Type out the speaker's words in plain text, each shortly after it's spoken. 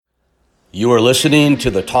You are listening to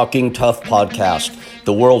the Talking Tough podcast,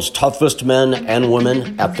 the world's toughest men and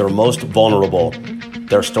women at their most vulnerable.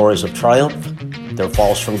 Their stories of triumph, their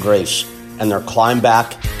falls from grace, and their climb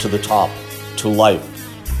back to the top, to life.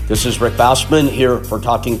 This is Rick Bassman here for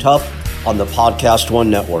Talking Tough on the Podcast One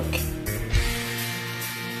Network.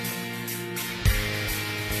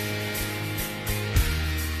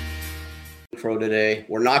 Intro today.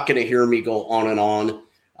 We're not going to hear me go on and on.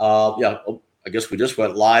 I guess we just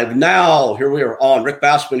went live. Now, here we are on. Rick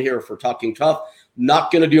Bassman here for Talking Tough.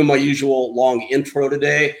 Not going to do my usual long intro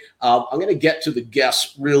today. I'm going to get to the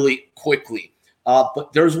guests really quickly.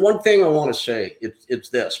 But there's one thing I want to say. It's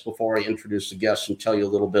this before I introduce the guests and tell you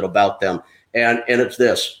a little bit about them. And it's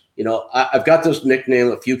this. You know, I've got this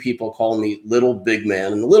nickname. A few people call me Little Big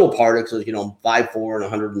Man. And the little part is, I'm 5'4" and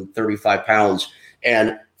 135 pounds.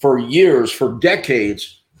 And for years, for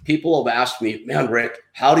decades, people have asked me, man, Rick,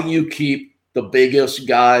 how do you keep the biggest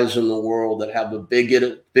guys in the world that have the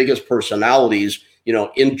biggest personalities,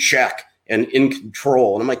 in check and in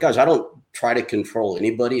control? And I'm like, guys, I don't try to control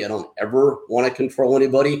anybody. I don't ever want to control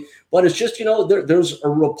anybody. But it's just, there's a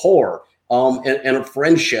rapport and a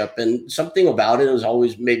friendship. And something about it has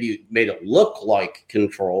always maybe made it look like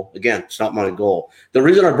control. Again, it's not my goal. The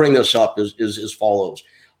reason I bring this up is as follows.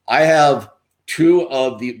 I have two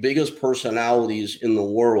of the biggest personalities in the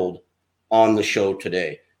world on the show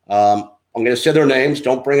today. I'm going to say their names.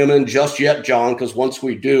 Don't bring them in just yet, John, because once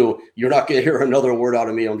we do, you're not going to hear another word out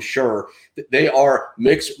of me, I'm sure. They are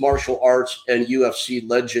mixed martial arts and UFC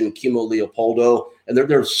legend Kimo Leopoldo. And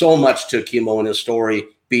there's so much to Kimo and his story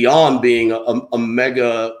beyond being a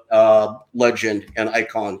mega legend and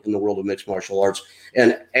icon in the world of mixed martial arts.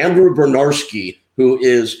 And Andrew Bryniarski, who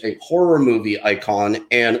is a horror movie icon,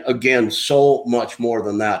 and again, so much more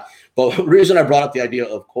than that. But the reason I brought up the idea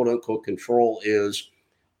of quote-unquote control is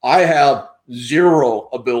I have zero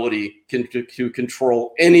ability to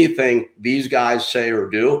control anything these guys say or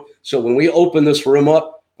do. So when we open this room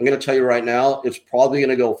up, I'm going to tell you right now, it's probably going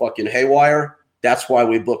to go fucking haywire. That's why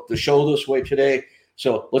we booked the show this way today.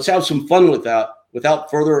 So let's have some fun with that. Without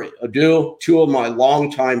further ado, two of my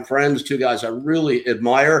longtime friends, two guys I really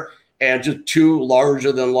admire, and just two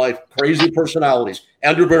larger-than-life crazy personalities,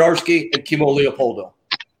 Andrew Bryniarski and Kimo Leopoldo.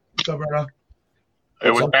 What's up, brother? Hey,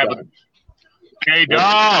 what's happening? Hey,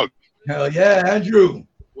 dog. Hell yeah, Andrew.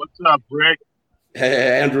 What's up, Rick?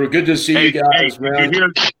 Hey, Andrew. Good to see you guys, man.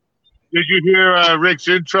 Did you hear Rick's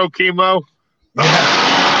intro, Kimo? But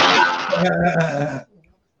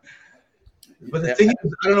the thing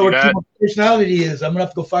is, I don't know what Kimo's personality is. I'm going to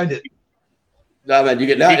have to go find it. No, man,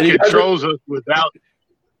 he controls us without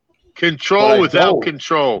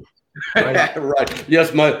control. Right.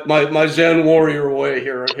 Yes, my Zen warrior way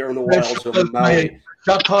here in the wilds of Maui.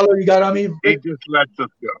 Shot collar you got on me? He just lets us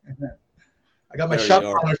go. I got my shot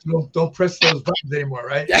collar, so don't press those buttons anymore,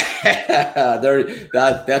 right?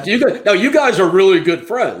 You guys are really good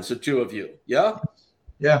friends, the two of you. Yeah?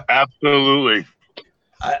 Yeah. Absolutely.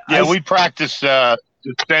 We practice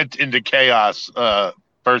descent into chaos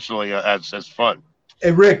personally as fun. Hey,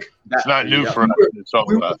 Rick. It's not new for us.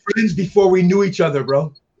 We were friends before we knew each other,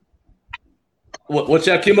 bro. What's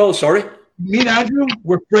that, Kimo? Sorry? Me and Andrew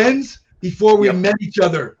were friends before we met each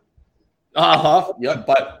other. Yeah.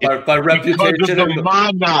 By reputation. The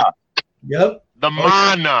mana. Yep. The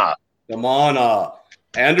mana.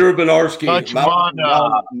 Andrew Bryniarski,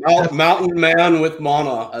 mountain man with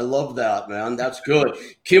mana. I love that, man. That's good.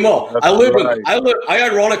 Kimo, I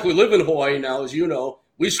ironically live in Hawaii now, as you know.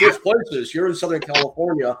 We switched places. You're in Southern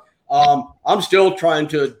California. I'm still trying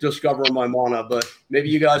to discover my mana, but maybe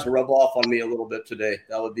you guys will rub off on me a little bit today.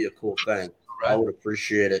 That would be a cool thing. I would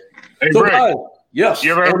appreciate it. Hey, so, Rick, guys, yes.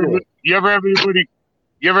 You ever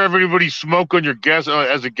have anybody smoke on your guest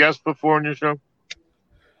as a guest before on your show?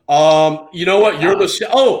 You know what? You're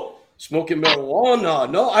smoking marijuana.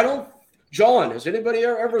 No, I don't. John, has anybody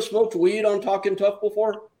ever smoked weed on Talking Tough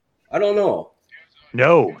before? I don't know.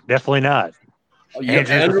 No, definitely not.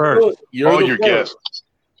 Andrew, you're your guest.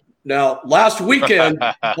 Now, last weekend,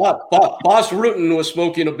 Boss Rutan was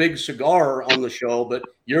smoking a big cigar on the show, but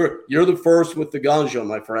you're the first with the ganja,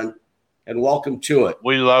 my friend, and welcome to it.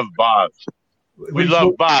 We love Boss. We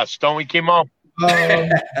love Boss, don't we, Kimo? All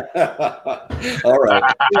right.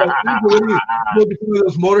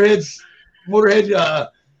 Those motorhead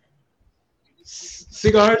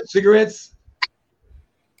cigarettes.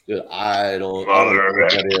 Dude, I don't know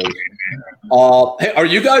what that is. Hey, are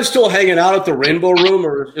you guys still hanging out at the Rainbow Room,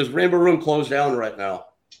 or is Rainbow Room closed down right now?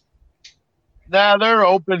 Nah, they're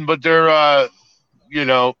open, but they're,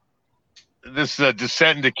 this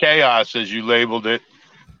descent into chaos, as you labeled it.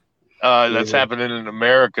 that's happening in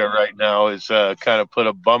America right now is kind of put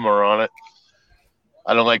a bummer on it.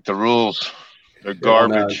 I don't like the rules; they're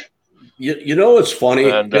garbage. You know what's funny?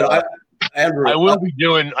 And, Andrew, I will be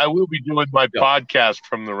doing my podcast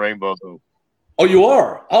from the Rainbow Hoop. Oh, you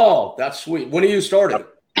are? Oh, that's sweet. When are you starting?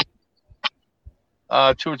 2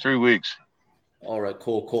 or 3 weeks. All right,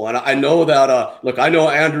 cool. And I know that, look, I know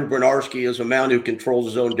Andrew Bernarski is a man who controls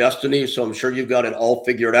his own destiny, so I'm sure you've got it all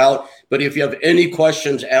figured out. But if you have any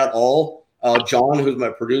questions at all, John, who's my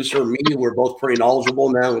producer, me, we're both pretty knowledgeable,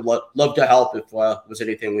 man. We'd love to help if there's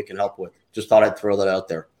anything we can help with. Just thought I'd throw that out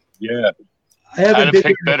there. Yeah. I haven't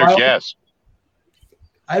picked better guests.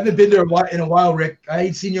 I haven't been there in a while, Rick. I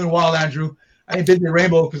ain't seen you in a while, Andrew. I ain't been to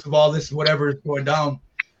Rainbow because of all this, whatever is going down.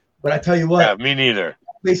 But I tell you what. Yeah, me neither.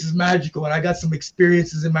 Place is magical, and I got some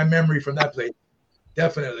experiences in my memory from that place.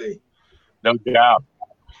 Definitely. No doubt.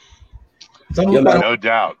 No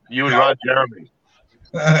doubt. You and Ron Jeremy.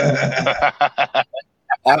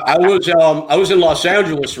 I was in Los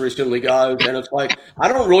Angeles recently, guys, and it's like I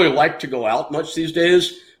don't really like to go out much these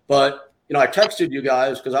days, but I texted you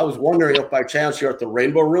guys because I was wondering if by chance you're at the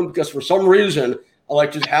Rainbow Room, because for some reason I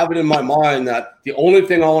like just have it in my mind that the only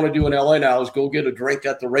thing I want to do in LA now is go get a drink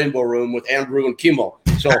at the Rainbow Room with Andrew and Kimo.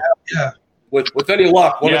 So with any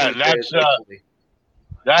luck,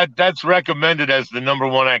 that's recommended as the number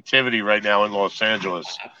one activity right now in Los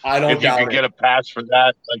Angeles. I don't if you can get a pass for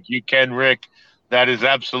that, like you can, Rick, that is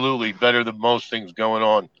absolutely better than most things going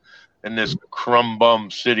on in this crumb bum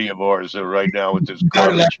city of ours right now with this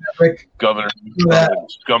garbage governor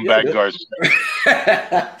scumbag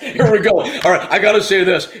Garcia. Here we go. All right, I got to say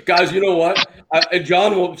this, guys. You know what? And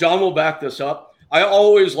John will back this up. I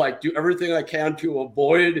always do everything I can to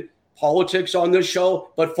avoid politics on this show,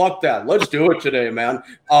 but fuck that. Let's do it today, man.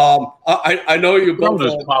 I know you both.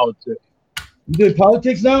 Politics. You doing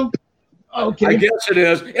politics now? Okay. I guess it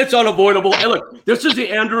is. It's unavoidable. Hey, look, this is the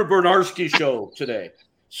Andrew Bernarski show today.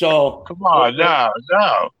 So come on,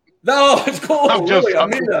 no, it's cool. I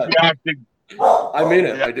mean that. Reacting. I mean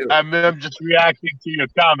it. I do. I'm just reacting to your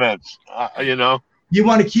comments. You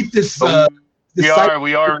want to keep this. We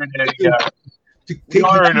are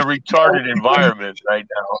in a retarded environment right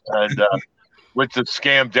now, and with the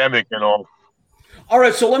scamdemic and all. All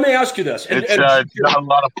right, so let me ask you this. It's not a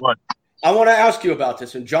lot of fun. I want to ask you about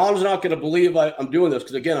this, and John's not going to believe I'm doing this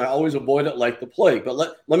because, again, I always avoid it like the plague. But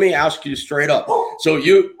let me ask you straight up. So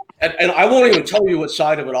and I won't even tell you what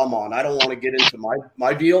side of it I'm on. I don't want to get into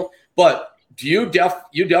my deal. But do you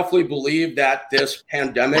definitely believe that this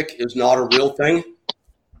pandemic is not a real thing?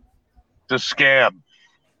 It's a scam.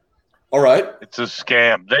 All right. It's a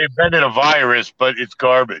scam. They invented a virus, but it's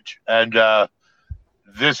garbage. And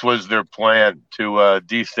this was their plan to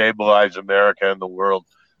destabilize America and the world.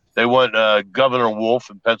 They want Governor Wolf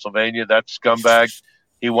in Pennsylvania, that scumbag.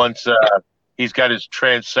 He wants he's got his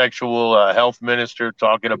transsexual health minister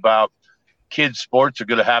talking about kids' sports are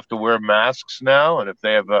going to have to wear masks now, and if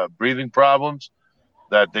they have breathing problems,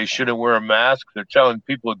 that they shouldn't wear a mask. They're telling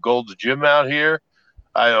people at Gold's Gym out here,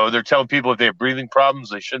 they're telling people if they have breathing problems,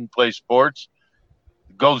 they shouldn't play sports.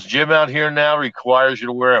 Gold's Gym out here now requires you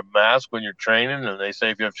to wear a mask when you're training, and they say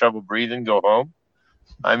if you have trouble breathing, go home.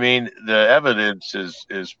 I mean, the evidence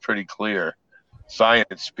is pretty clear.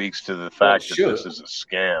 Science speaks to the fact that this is a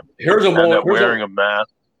scam. Here's a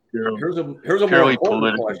mask. Here's a more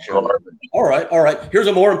important question. All right. Here's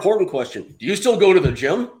a more important question. Do you still go to the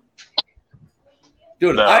gym?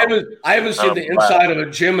 Dude, no, I haven't seen the inside of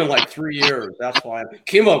a gym in like 3 years. That's why.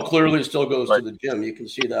 Kimo clearly still goes to the gym. You can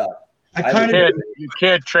see that. You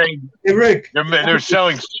can't train. Hey, Rick. They're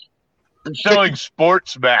selling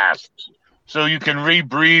sports masks so you can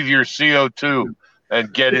rebreathe your CO2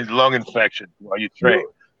 and get a lung infection while you train.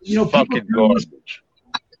 Fucking garbage.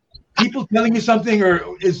 People telling me something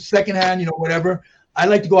or is secondhand, whatever. I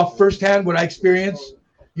like to go off firsthand what I experience,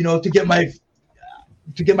 to get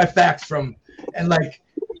my facts from. And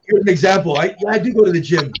here's an example. I do go to the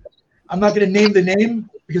gym. I'm not going to name the name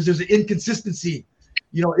because there's an inconsistency.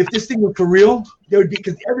 If this thing were for real,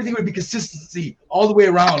 everything would be consistency all the way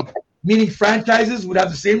around. Meaning franchises would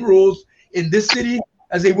have the same rules in this city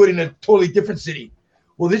as they would in a totally different city.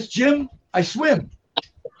 Well, this gym, I swim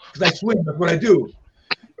because I swim. That's what I do.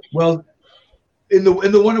 Well, in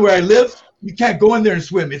the one where I live, you can't go in there and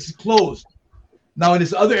swim. It's closed. Now in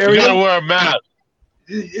this other area, you gotta wear a mask.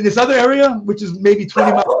 In this other area, which is maybe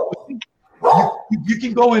 20 miles away, you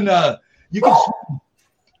can go in. You can swim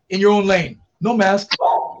in your own lane, no mask.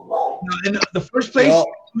 Now, in the first place, you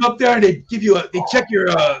come up there and they give you they check your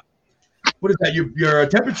what is that? Your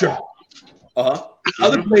temperature.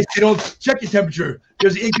 Other places, they don't check your temperature.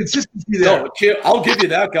 There's inconsistency there. No, I'll give you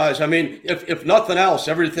that, guys. I mean, if nothing else,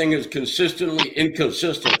 everything is consistently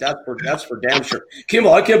inconsistent. That's for damn sure.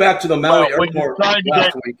 Kimo, I came back to the Maui airport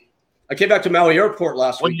last week. I came back to Maui airport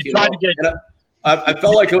last week. And I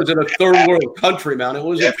felt like it was in a third world country, man. It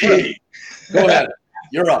was a trip. Go ahead.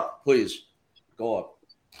 You're up, please. Go up.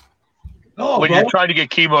 You're trying to get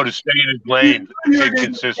Kimo to stay in his lane,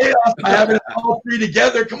 inconsistent. I have it all three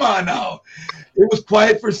together. Come on now. It was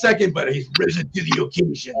quiet for a second, but he's risen to the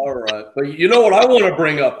occasion. All right. But you know what I want to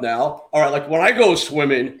bring up now? All right, like when I go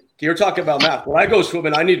swimming, you're talking about math. When I go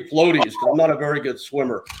swimming, I need floaties because I'm not a very good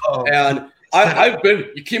swimmer. Oh. And I've been,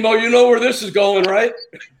 Kimo, you know where this is going, right?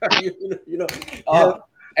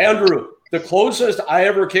 Andrew, the closest I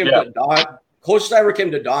ever came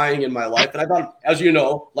to dying in my life, and I've had, as you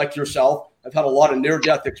know, like yourself, I've had a lot of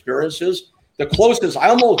near-death experiences. The closest, I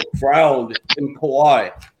almost drowned in Kauai,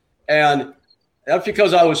 and that's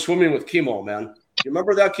because I was swimming with Kimo, man. You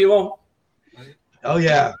remember that, Kimo? Oh,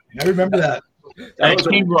 yeah. I remember that. Hey,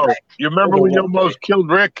 Kimo, you remember when you almost killed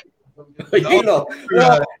Rick? Well,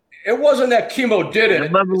 it wasn't that Kimo did it. You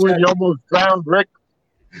remember when you almost drowned Rick?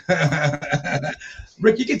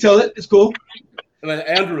 Rick, you can tell it. It's cool. I mean,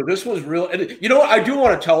 Andrew, this was real. And you know what? I do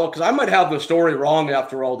want to tell it because I might have the story wrong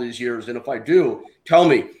after all these years. And if I do, tell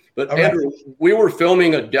me. But all Andrew, right. We were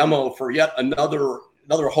filming a demo for yet another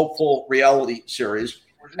hopeful reality series.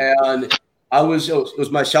 And it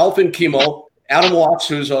was myself and Kimo, Adam Watts,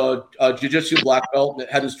 who's a jiu-jitsu black belt,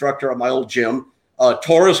 head instructor at my old gym,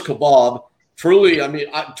 Taurus Kebab. Truly, I mean,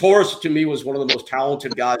 Taurus to me was one of the most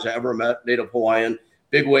talented guys I ever met, native Hawaiian,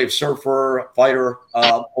 big wave surfer, fighter,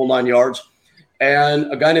 whole 9 yards.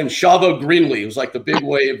 And a guy named Shava Greenlee, who's like the big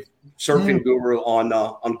wave surfing guru on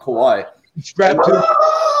Kauai.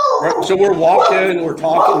 So we're walking, we're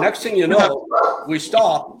talking. Next thing you know, we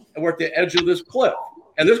stop and we're at the edge of this cliff.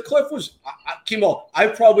 And this cliff was, Kimo,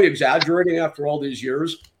 I'm probably exaggerating after all these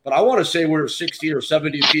years, but I want to say we're 60 or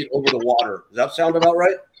 70 feet over the water. Does that sound about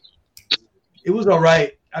right? It was all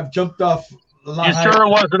right. I've jumped off a lot. You sure it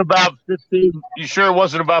wasn't about 15? You sure it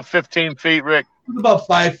wasn't about 15 feet, Rick? It was about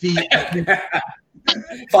 5 feet.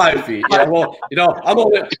 5 feet. Yeah. Well, I'm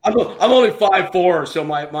only 5'4", so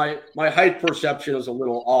my height perception is a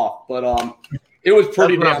little off. But it was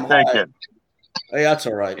pretty damn high. Hey, that's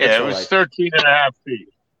all right. Yeah, it was 13 and a half feet.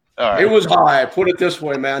 All right. It was high. Put it this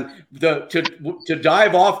way, man. To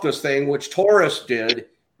dive off this thing, which Taurus did,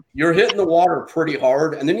 you're hitting the water pretty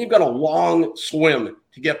hard, and then you've got a long swim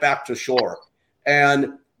to get back to shore.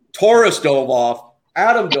 And Taurus dove off.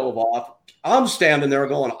 Adam dove off. I'm standing there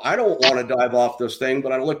going, I don't want to dive off this thing,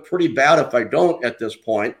 but I look pretty bad if I don't at this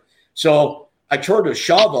point. So I turned to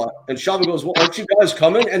Shava, and Shava goes, well, aren't you guys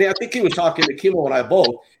coming? And I think he was talking to Kimo and I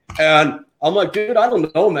both. And I'm like, dude, I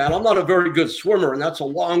don't know, man. I'm not a very good swimmer, and that's a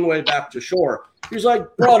long way back to shore. He's like,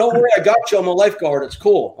 bro, don't worry. I got you. I'm a lifeguard. It's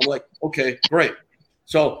cool. I'm like, okay, great.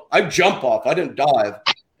 So I jump off. I didn't dive.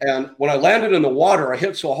 And when I landed in the water, I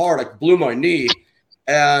hit so hard, I blew my knee.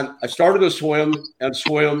 And I started to swim and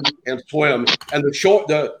swim and swim. And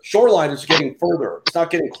the shoreline is getting further. It's not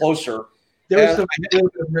getting closer. There was a little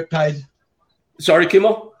bit of riptide. Sorry,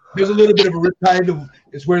 Kimo? There's a little bit of a riptide.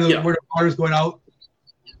 It's where the water's going out.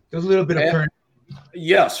 There's a little bit of current.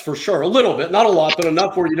 Yes, for sure. A little bit. Not a lot, but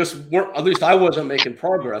enough where you just weren't, at least I wasn't making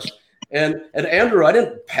progress. And Andrew, I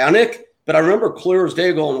didn't panic, but I remember clear as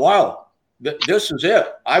day going, wow, this is it.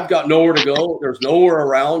 I've got nowhere to go. There's nowhere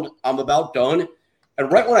around. I'm about done.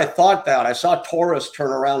 And right when I thought that, I saw Taurus turn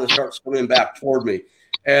around and start swimming back toward me.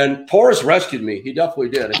 And Taurus rescued me. He definitely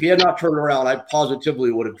did. If he had not turned around, I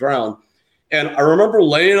positively would have drowned. And I remember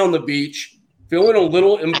laying on the beach, feeling a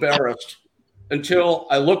little embarrassed until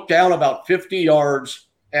I looked down about 50 yards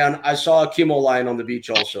and I saw Kimo lying on the beach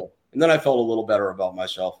also. And then I felt a little better about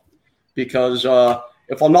myself because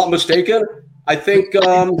if I'm not mistaken, I think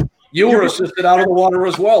you were assisted out of the water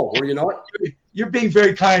as well, were you not? You're being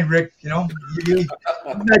very kind, Rick. I'm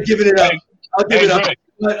not giving it up. I'll give it up.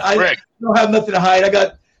 But I don't have nothing to hide. I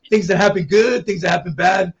got things that happen good, things that happen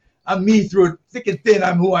bad. I'm me through it, thick and thin.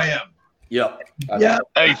 I'm who I am. Yeah. Yeah.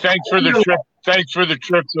 Hey, thanks for the trip. Thanks for the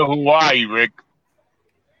trip to Hawaii, Rick.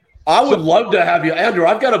 I would love to have you, Andrew.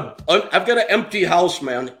 I've got an empty house,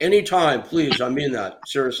 man. Anytime, please. I mean that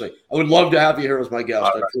seriously. I would love to have you here as my guest.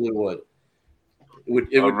 I truly would.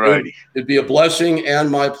 It'd be a blessing and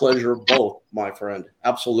my pleasure, both, my friend.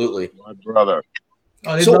 Absolutely, my brother.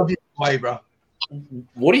 Oh, they love you, Hawaii, bro.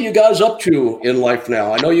 What are you guys up to in life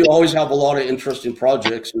now? I know you always have a lot of interesting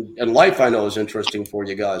projects, and life I know is interesting for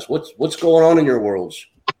you guys. What's going on in your worlds?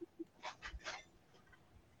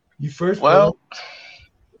 You first. Well,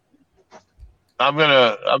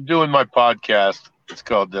 I'm doing my podcast. It's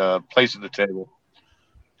called Place at the Table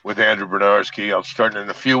with Andrew Bernarski. I'm starting in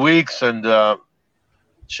a few weeks, and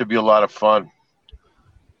should be a lot of fun.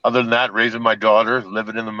 Other than that, raising my daughter,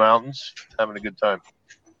 living in the mountains, having a good time.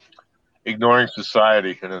 Ignoring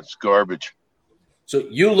society, and it's garbage. So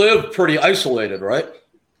you live pretty isolated, right?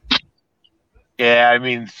 Yeah, I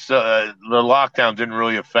mean, the lockdown didn't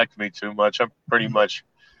really affect me too much. I'm pretty much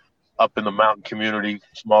up in the mountain community,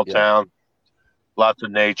 small town, lots of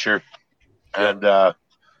nature, and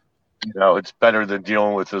it's better than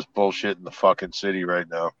dealing with this bullshit in the fucking city right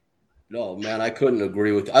now. No, man, I couldn't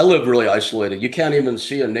agree with you. I live really isolated. You can't even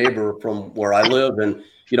see a neighbor from where I live, and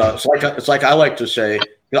it's like I like to say,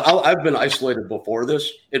 I've been isolated before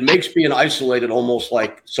this. It makes being isolated almost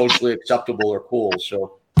like socially acceptable or cool.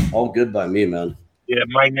 So all good by me, man. Yeah,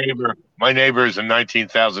 my neighbor is a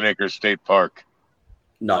 19,000 acre state park.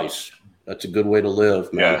 Nice. That's a good way to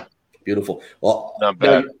live, man. Yeah. Beautiful. Well, not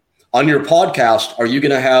bad. On your podcast, are you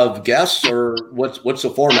going to have guests, or what's the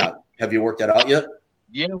format? Have you worked that out yet?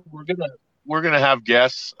 Yeah, we're gonna have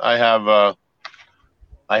guests. I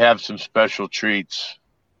have some special treats.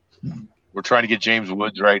 We're trying to get James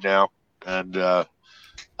Woods right now, and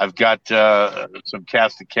I've got some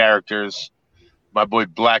cast of characters. My boy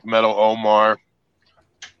Black Metal Omar,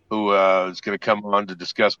 who is going to come on to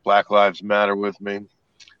discuss Black Lives Matter with me.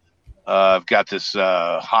 I've got this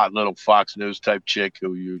hot little Fox News type chick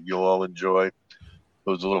who you'll all enjoy,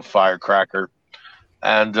 who's a little firecracker.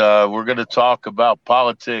 And we're going to talk about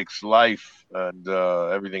politics, life, and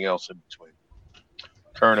everything else in between.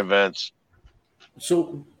 Current events.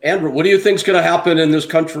 So, Andrew, what do you think is going to happen in this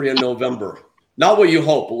country in November? Not what you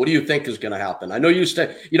hope, but what do you think is going to happen? I know you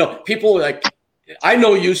I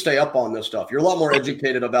know you stay up on this stuff. You're a lot more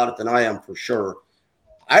educated about it than I am, for sure.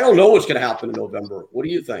 I don't know what's going to happen in November. What do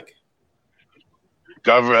you think?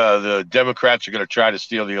 The Democrats are going to try to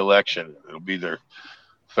steal the election. It'll be their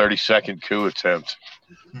 30-second coup attempt.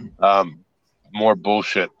 More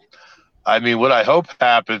bullshit. I mean, what I hope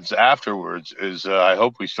happens afterwards is I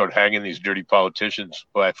hope we start hanging these dirty politicians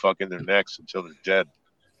by fucking their necks until they're dead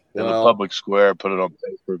in the public square. Put it on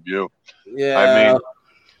pay-per-view. Yeah. I mean,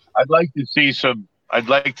 I'd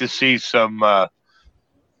like to see some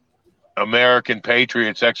American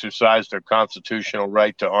patriots exercise their constitutional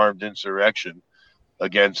right to armed insurrection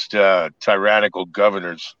against tyrannical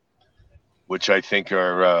governors, which I think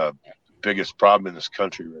are biggest problem in this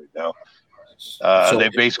country right now. They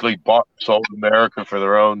basically bought and sold America for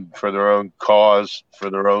their own cause,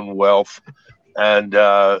 for their own wealth. And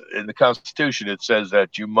in the Constitution, it says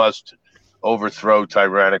that you must overthrow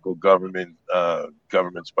tyrannical governments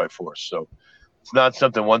by force. So it's not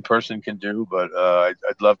something one person can do, but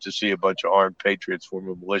I'd love to see a bunch of armed patriots form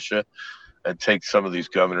a militia and take some of these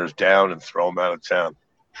governors down and throw them out of town.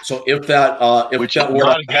 So if that were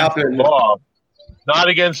to happen, not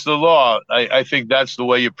against the law. I think that's the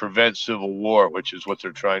way you prevent civil war, which is what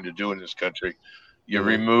they're trying to do in this country. You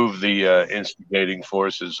remove the instigating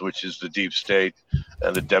forces, which is the deep state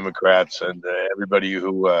and the Democrats and everybody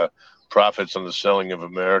who profits on the selling of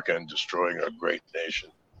America and destroying our great nation.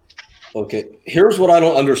 Okay, here's what I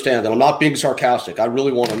don't understand, and I'm not being sarcastic. I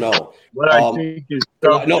really want to know. What I think is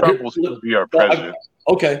Trump will still be our president.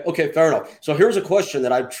 Okay, fair enough. So here's a question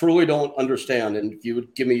that I truly don't understand, and if you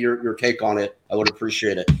would give me your take on it, I would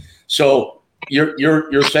appreciate it. So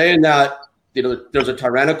you're saying that there's a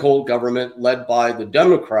tyrannical government led by the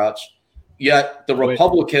Democrats, yet the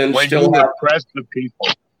Republicans still oppress the people.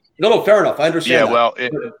 No, fair enough. I understand. Yeah, well,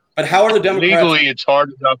 but how are the Democrats legally? It's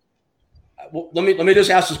hard enough. Well, let me just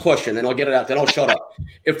ask this question, and I'll get it out. Then I'll shut up.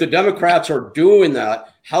 If the Democrats are doing that,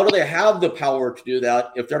 how do they have the power to do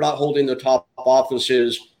that if they're not holding the top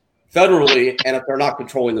offices federally and if they're not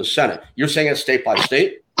controlling the Senate? You're saying it's state by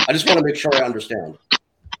state? I just want to make sure I understand.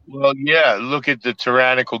 Well, yeah. Look at the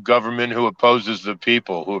tyrannical government who opposes the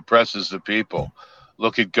people, who oppresses the people.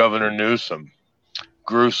 Look at Governor Newsom,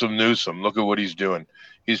 gruesome Newsom. Look at what he's doing.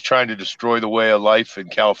 He's trying to destroy the way of life in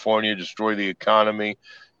California, destroy the economy.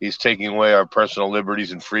 He's taking away our personal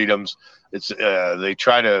liberties and freedoms. They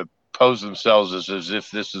try to pose themselves as if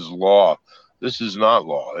this is law. This is not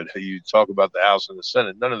law. You talk about the House and the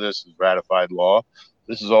Senate. None of this is ratified law.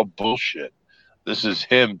 This is all bullshit. This is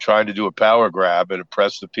him trying to do a power grab and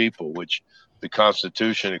oppress the people, which the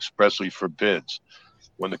Constitution expressly forbids.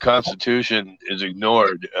 When the Constitution is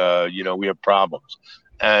ignored, we have problems.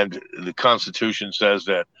 And the Constitution says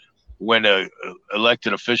that when an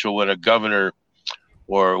elected official, when a governor,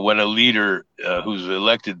 or when a leader who's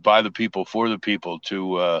elected by the people for the people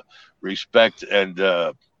to respect and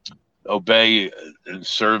obey and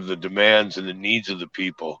serve the demands and the needs of the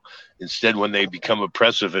people. Instead, when they become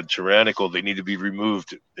oppressive and tyrannical, they need to be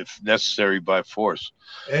removed, if necessary, by force.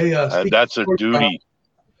 Hey, And that's a duty.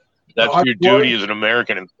 That's your duty as an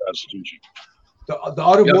American in the Constitution. The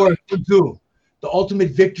art of war, too. The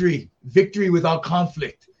ultimate victory without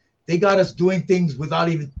conflict. They got us doing things without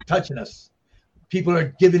even touching us. People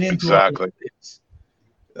are giving in to us.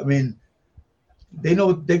 I mean, they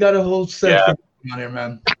know they got a whole set of things on here,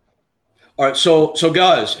 man. All right, so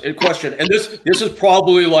guys, a question, and this is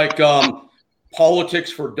probably like politics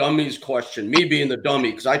for dummies question. Me being the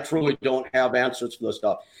dummy, because I truly don't have answers for this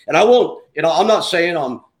stuff, and I won't. I'm not saying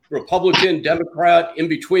I'm Republican, Democrat, in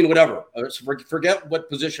between, whatever. Forget what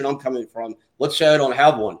position I'm coming from. Let's say I don't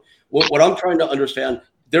have one. What I'm trying to understand,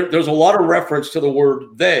 there's a lot of reference to the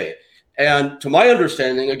word they, and to my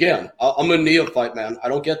understanding, again, I'm a neophyte, man. I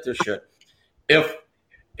don't get this shit.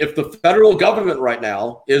 If the federal government right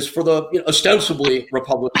now is for the ostensibly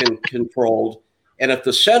Republican controlled, and if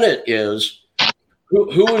the Senate is,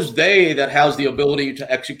 who is they that has the ability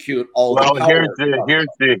to execute all the power?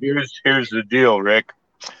 Here's the deal, Rick.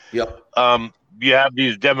 Yep. You have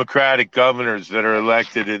these Democratic governors that are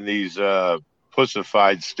elected in these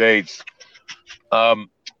pussified states,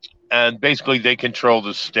 and basically they control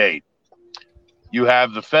the state. You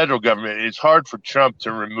have the federal government. It's hard for Trump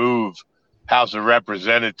to remove House of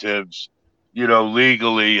Representatives,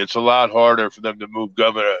 legally. It's a lot harder for them to remove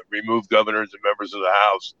governors and members of the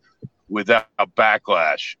House without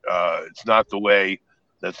backlash. It's not the way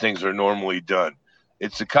that things are normally done.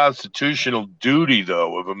 It's a constitutional duty,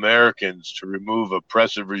 though, of Americans to remove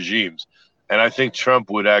oppressive regimes. And I think Trump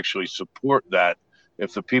would actually support that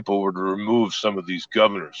if the people were to remove some of these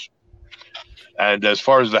governors. And as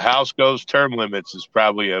far as the House goes, term limits is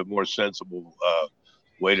probably a more sensible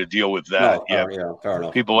way to deal with that. Fair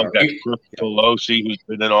enough. People like that Pelosi, who's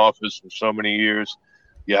been in office for so many years.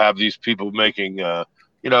 You have these people making,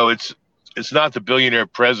 it's not the billionaire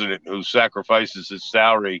president who sacrifices his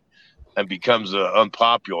salary and becomes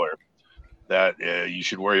unpopular that you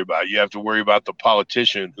should worry about. You have to worry about the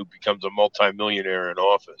politician who becomes a multimillionaire in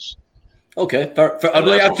office. Okay. Let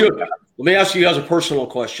me ask you guys a personal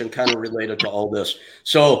question kind of related to all this.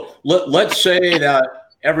 So let's say that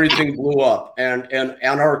everything blew up and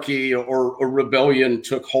anarchy or rebellion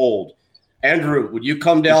took hold. Andrew, would you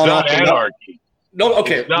come down? It's not anarchy. No,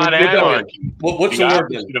 okay. It's not anarchy. What's the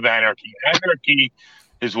word then? Of anarchy. Anarchy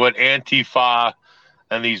is what Antifa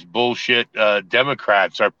and these bullshit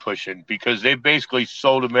Democrats are pushing, because they basically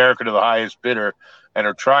sold America to the highest bidder and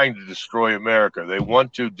are trying to destroy America. They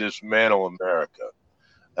want to dismantle America,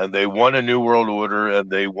 and they want a new world order,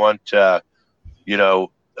 and they want, one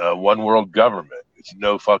world government. It's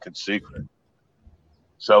no fucking secret.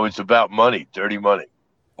 So it's about money, dirty money.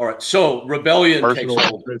 All right. So rebellion takes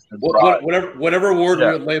hold. Whatever word we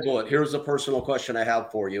would label it. Here's the personal question I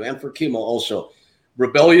have for you, and for Kimo also.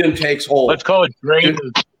 Rebellion takes hold. Let's call it draining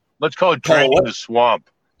the swamp.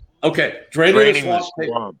 Okay. Draining the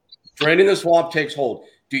swamp. Draining the swamp takes hold.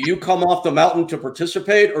 Do you come off the mountain to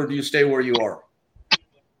participate, or do you stay where you are?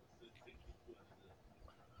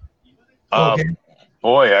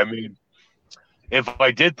 Boy, I mean, if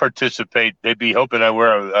I did participate, they'd be hoping I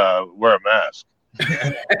wear a mask.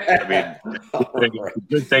 I mean,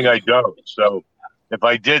 good thing I don't. So if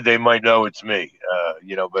I did, they might know it's me.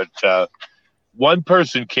 But one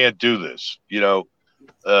person can't do this. You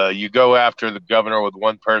go after the governor with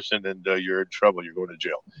one person, and you're in trouble. You're going to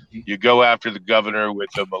jail. You go after the governor with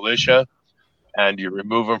a militia, and you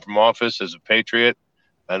remove him from office as a patriot,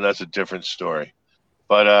 and that's a different story.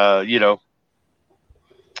 But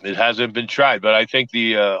it hasn't been tried. But I think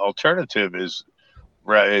the alternative is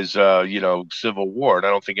civil war, and I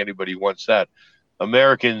don't think anybody wants that.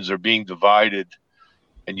 Americans are being divided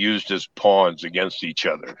and used as pawns against each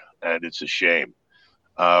other, and it's a shame.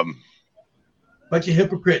 Bunch of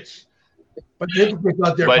hypocrites. Out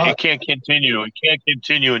there. But it can't continue. It can't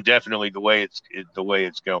continue indefinitely the way it's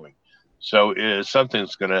going. So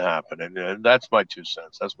something's going to happen, and that's my 2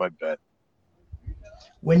 cents. That's my bet.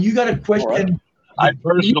 When you got a question. I'd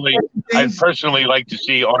personally like to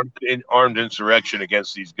see armed insurrection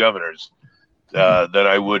against these governors than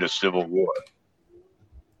I would a civil war.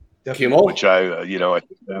 Which I think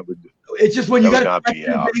that would. It's just when you got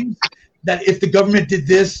things that if the government did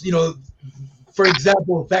this, for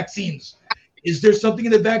example, vaccines. Is there something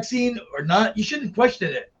in the vaccine or not? You shouldn't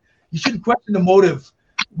question it. You shouldn't question the motive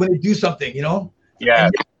when they do something. Yeah.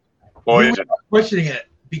 Poison. Questioning it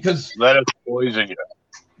because let us poison you.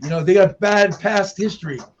 They got bad past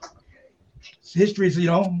history. History's, Hey,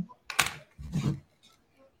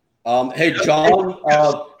 John,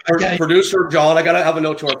 Producer John, I gotta have a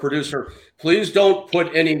note to our producer. Please don't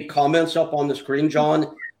put any comments up on the screen,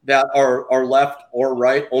 John, that are left or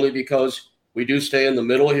right, only because we do stay in the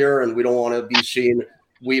middle here, and we don't want to be seen,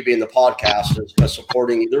 we being the podcast, as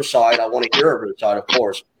supporting either side. I want to hear every side, of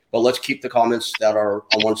course, but let's keep the comments that are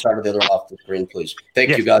on one side or the other off the screen, please.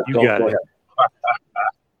 Thank you, guys. Go ahead.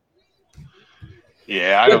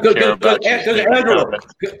 Yeah, I don't care about Andrew.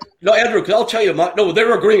 No, Andrew, because I'll tell you, they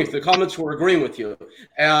were agreeing. The comments were agreeing with you,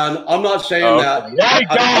 and I'm not saying that.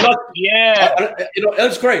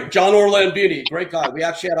 That's great. John Orlandini, great guy. We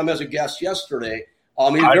actually had him as a guest yesterday.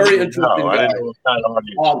 He's very interesting guy.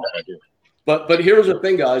 But here's the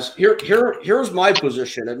thing, guys. Here's my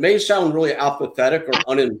position. It may sound really apathetic or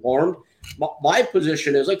uninformed. My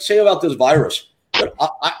position is, like, say about this virus. But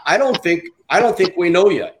I don't think we know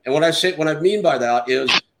yet. And what I mean by that is,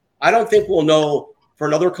 I don't think we'll know for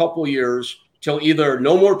another couple of years till either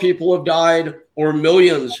no more people have died or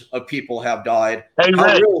millions of people have died. Hey,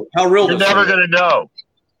 how real? You're never going to know.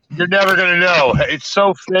 You're never going to know. It's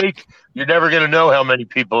so fake. You're never going to know how many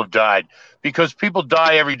people have died, because people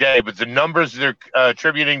die every day. But the numbers they're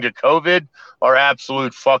attributing to COVID are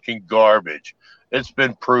absolute fucking garbage. It's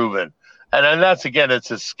been proven. And that's, again,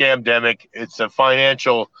 it's a scamdemic. It's a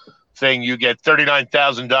financial thing. You get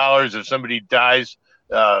 $39,000 if somebody dies,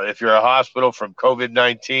 if you're a hospital from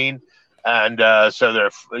COVID-19. And so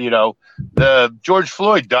they're, the George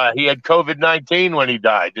Floyd died. He had COVID-19 when he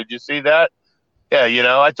died. Did you see that?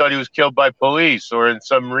 Yeah, I thought he was killed by police or in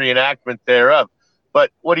some reenactment thereof.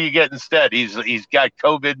 But what do you get instead? He's got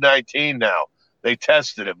COVID-19 now. They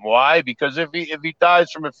tested him. Why? Because if he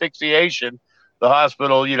dies from asphyxiation, the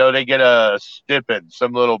hospital, they get a stipend,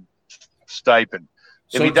 some little stipend.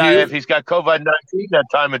 If he's got COVID-19 that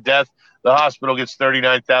time of death, the hospital gets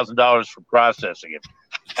 $39,000 for processing it.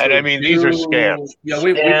 And I mean, these are scams. Yeah,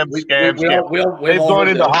 scams. They've gone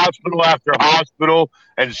into hospital after hospital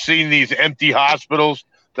and seen these empty hospitals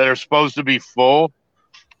that are supposed to be full.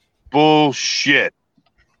 Bullshit.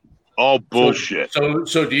 All bullshit.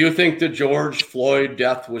 So do you think the George Floyd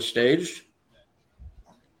death was staged?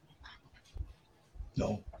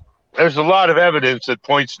 No. There's a lot of evidence that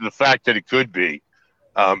points to the fact that it could be.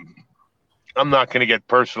 I'm not going to get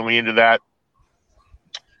personally into that.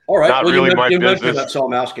 All right. Not really my business. That's all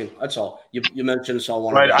I'm asking. That's all. You mentioned so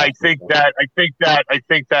on. But I think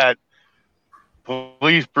that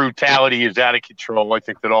police brutality is out of control. I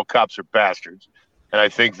think that all cops are bastards. And I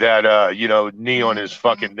think that, knee on his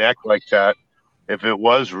fucking neck like that, if it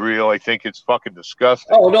was real, I think it's fucking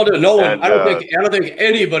disgusting. Oh, no one. And, I don't think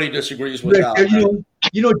anybody disagrees with that.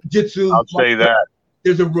 Jiu-jitsu. I'll say that.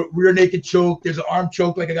 There's a rear naked choke. There's an arm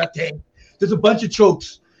choke like I got tanked. There's a bunch of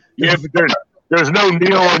chokes. There's no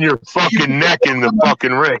knee on your fucking neck in the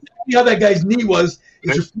fucking ring. See how that guy's knee was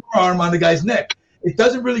is your forearm on the guy's neck. It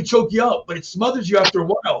doesn't really choke you out, but it smothers you after a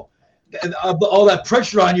while. And all that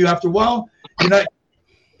pressure on you after a while,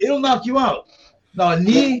 it'll knock you out. Now a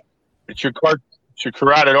knee. It's your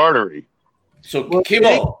carotid artery. So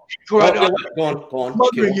Kimo, go on.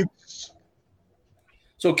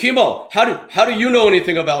 So Kimo, how do you know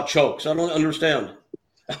anything about chokes? I don't understand.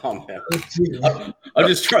 Oh man, I'm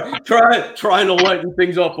just trying to lighten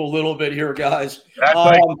things up a little bit here, guys.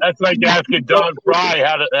 That's like asking Don Fry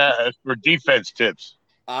how to for defense tips.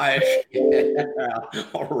 All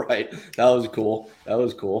right, that was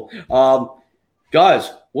cool.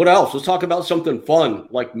 Guys, what else? Let's talk about something fun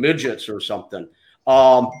like midgets or something.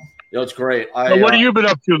 It's great. What have you been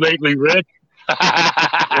up to lately, Rick?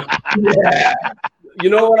 Yeah. You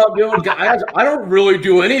know what I'm doing, guys? I don't really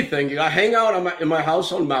do anything. I hang out in my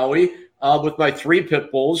house on Maui with my 3 pit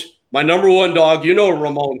bulls. My number 1 dog,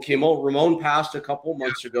 Ramon Kimo. Ramon passed a couple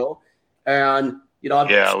months ago, and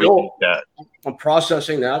I'm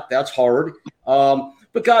processing that. That's hard.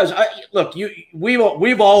 But guys,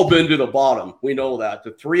 we've all been to the bottom. We know that.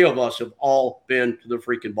 The 3 of us have all been to the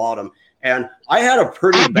freaking bottom. And I had a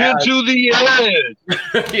pretty bad to the edge.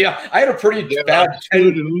 Yeah, I had a pretty bad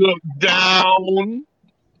look down.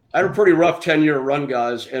 I had a pretty rough 10-year run,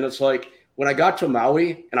 guys. And it's like when I got to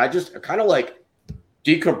Maui and I kind of like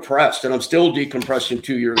decompressed, and I'm still decompressing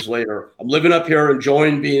 2 years later. I'm living up here,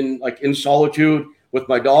 enjoying being like in solitude with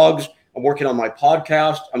my dogs. I'm working on my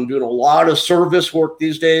podcast. I'm doing a lot of service work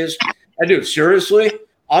these days. I do, seriously.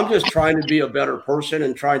 I'm just trying to be a better person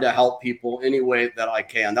and trying to help people any way that I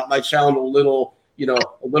can. That might sound a little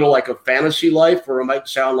like a fantasy life, or it might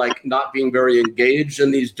sound like not being very engaged in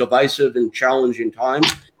these divisive and challenging times.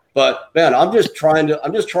 But man, I'm just trying to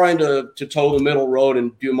toe the middle road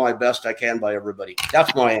and do my best I can by everybody.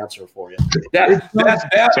 That's my answer for you. That's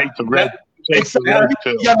take the red. You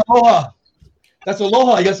got aloha. That's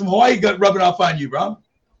aloha. You got some Hawaii rubbing off on you, bro.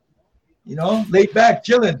 You know, laid back,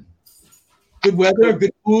 chilling. Good weather,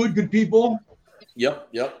 good food, good people. Yep.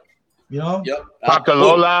 You know. Yep.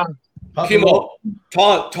 Pakalola. Kimo,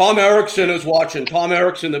 Tom Erickson is watching. Tom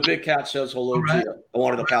Erickson, the big cat, says hello to you. I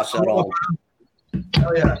wanted to pass that on.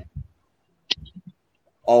 Oh yeah.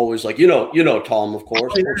 Always like you know Tom, of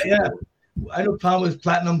course. Oh, yeah. I know Tom was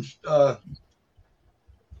platinum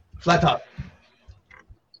flat top.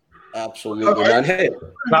 Absolutely, man. Hey,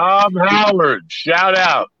 Tom Howard, shout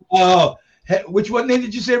out. Oh, which one name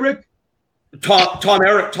did you say, Rick? Tom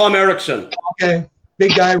Erickson. Okay,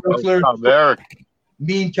 big guy, wrestler. Tom Eric.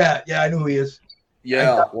 Mean cat. Yeah, I know who he is.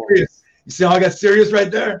 Yeah. You see how I got serious right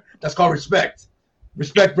there? That's called respect.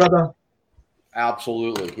 Respect, brother.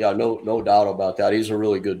 Absolutely. Yeah, no doubt about that. He's a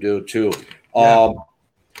really good dude too. Yeah.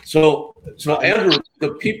 So Andrew,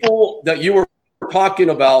 the people that you were talking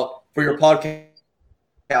about for your podcast,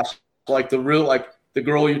 like the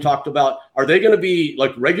girl you talked about, are they going to be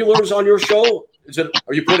like regulars on your show?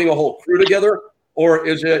 Are you putting a whole crew together, or are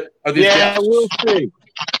these guests? We'll see.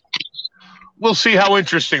 We'll see how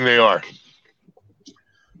interesting they are.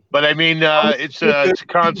 But I mean, it's a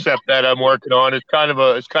concept that I'm working on. It's kind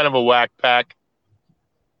of a whack pack.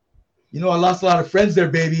 You know, I lost a lot of friends there,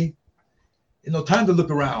 baby. No time to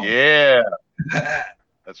look around. Yeah,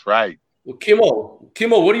 that's right. Well,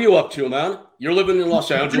 Kimo, what are you up to, man? You're living in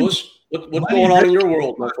Los Angeles. What's going on in your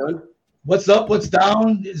world, my friend? What's up? What's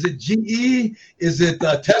down? Is it GE? Is it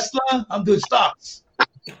Tesla? I'm doing stocks.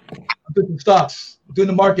 I'm doing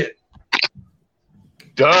the market.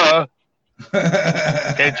 Duh.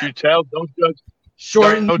 Can't you tell? Don't judge.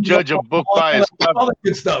 Don't judge a book by its cover. All the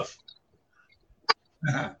good stuff.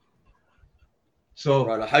 So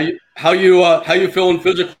right. How you feeling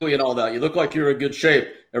physically and all that? You look like you're in good shape.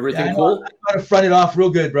 Everything cool? I know how to front it off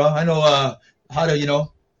real good, bro. I know how to,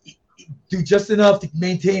 do just enough to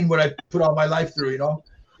maintain what I put all my life through,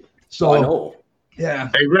 So I know. Yeah.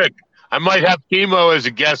 Hey Rick, I might have Kimo as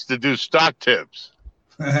a guest to do stock tips.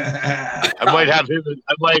 I might have him.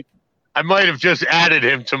 I might have just added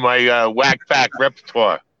him to my whack pack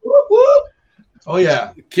repertoire. Oh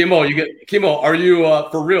yeah, Kimo, are you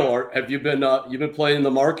for real? Have you been playing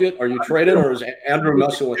the market? Are you trading, or is Andrew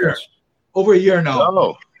messing with us? Over a year now.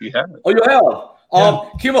 Oh, yeah. Oh, you have. Yeah.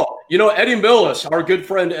 Kimo, Eddie Millis, our good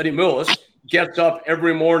friend Eddie Millis, gets up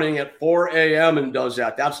every morning at 4 a.m. and does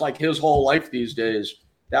that. That's like his whole life these days.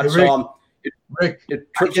 That's Rick, it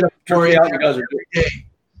turns out you guys are doing.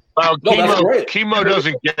 Well, Kimo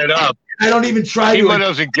doesn't get up. I don't even try. Kimo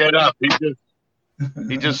doesn't get up.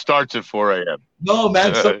 He just starts at 4 a.m. No,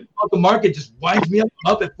 man. Something about the market just winds me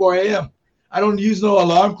up at 4 a.m. I don't use no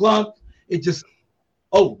alarm clock. It just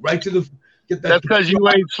right to the get that. That's because you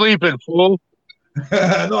ain't sleeping, fool.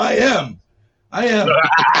 No, I am.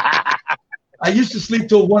 I used to sleep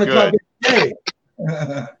till 1 o'clock every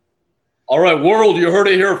day. All right, world, you heard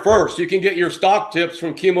it here first. You can get your stock tips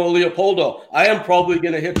from Kimo Leopoldo. I am probably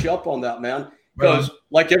going to hit you up on that, man, because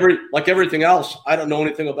like everything else, I don't know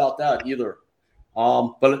anything about that either.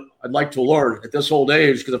 But I'd like to learn at this old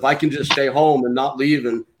age, because if I can just stay home and not leave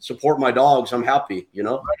and support my dogs, I'm happy,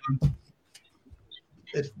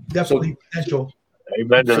 It's definitely potential.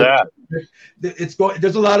 Amen to that.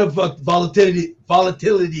 There's a lot of volatility,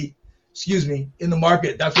 in the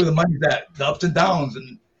market. That's where the money's at, the ups and downs.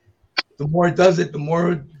 And the more it does it, the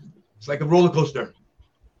more it's like a roller coaster.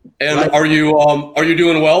 And are you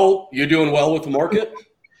doing well? You doing well with the market?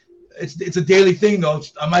 It's a daily thing, though.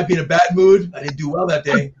 I might be in a bad mood. I didn't do well that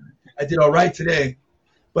day. I did all right today.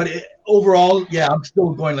 But overall, yeah, I'm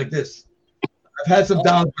still going like this. I've had some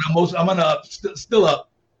downs, but I'm on the up, still up.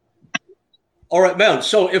 All right, man.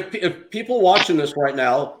 So if people watching this right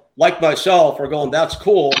now, like myself, are going, that's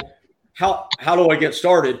cool. How do I get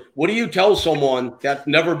started? What do you tell someone that's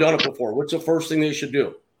never done it before? What's the first thing they should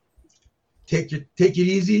do? Take it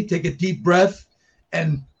easy. Take a deep breath,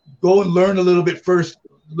 and go and learn a little bit first.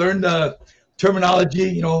 Learn the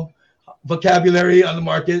terminology, vocabulary on the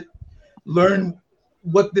market. Learn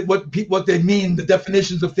what they mean, the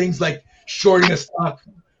definitions of things like shorting a stock,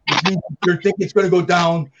 which means you're thinking it's going to go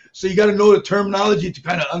down. So you got to know the terminology to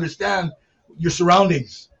kind of understand your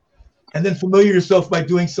surroundings, and then familiar yourself by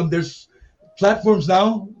doing there's platforms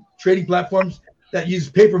now, trading platforms that use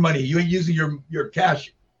paper money. You ain't using your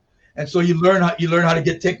cash, and so you learn how to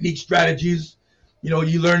get technique, strategies.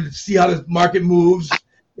 You learn to see how the market moves.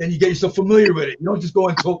 And you get yourself familiar with it. You don't just go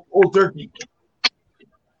into old turkey.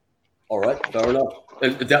 All right, fair enough.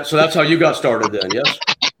 And so that's how you got started then, yes?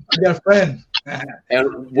 I got a friend.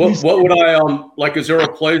 And what would I is there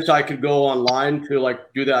a place I could go online to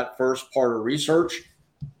do that first part of research?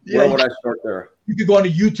 Yeah, where would I start there? You could go onto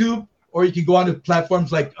YouTube, or you can go onto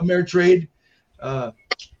platforms like Ameritrade.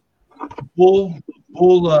 Bull,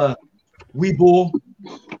 Wee Bull.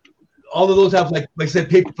 All of those have like I said,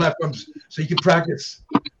 paper platforms, so you can practice.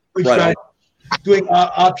 Right. Doing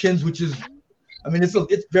options, which is, I mean, it's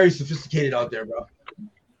very sophisticated out there, bro.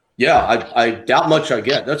 Yeah, I doubt much I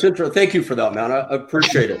get. That's interesting. Thank you for that, man. I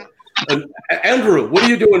appreciate it. And Andrew, what are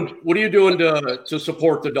you doing? What are you doing to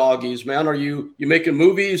support the doggies, man? Are you making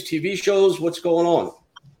movies, TV shows? What's going on?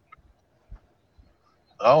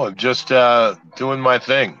 Oh, I'm just doing my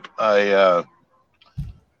thing. I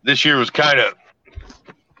this year was kind of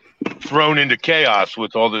thrown into chaos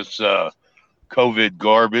with all this COVID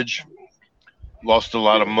garbage. Lost a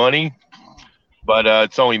lot of money, but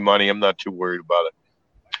it's only money. I'm not too worried about it.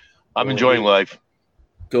 I'm enjoying life.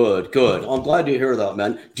 Good. I'm glad to hear that,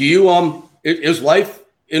 man. Do you is life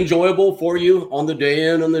enjoyable for you on the day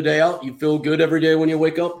in and the day out? You feel good every day when you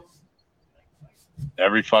wake up?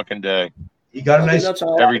 Every fucking day. You got a nice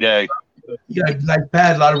every day. You got a nice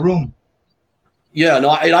pad, a lot of room. Yeah, no,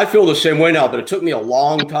 I feel the same way now, but it took me a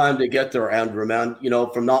long time to get there, Andrew, man. You know,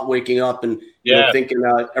 from not waking up and thinking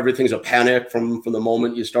that everything's a panic from the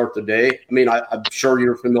moment you start the day. I mean, I'm sure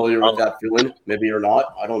you're familiar with that feeling. Maybe you're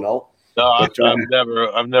not. I don't know. No, but,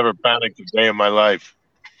 I've never panicked a day in my life.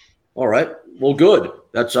 All right. Well, good.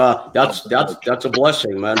 That's a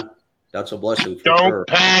blessing, man. That's a blessing. For Don't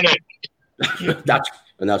panic.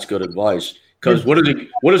 That's good advice. Because what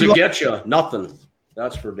does it get you? Nothing.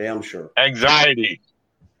 That's for damn sure. Anxiety.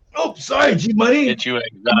 Oh, sorry, G Money. Get you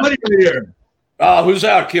anxiety. Money right here. Who's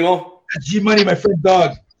that, Kimo? That's G Money, my friend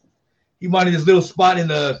dog. He wanted his little spot in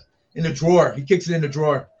the drawer. He kicks it in the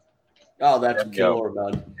drawer. Oh, that's killer,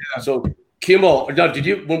 man. Yeah. So, Kimo, now,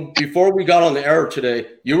 before we got on the air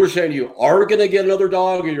today, you were saying you are going to get another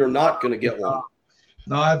dog, or you're not going to get one?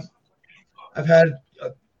 No, I've had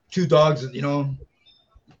 2 dogs, you know,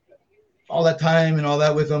 all that time and all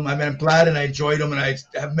that with them. I mean, I'm glad and I enjoyed them and I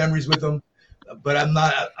have memories with them, but I'm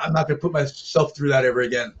not going to put myself through that ever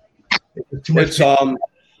again. It's too much.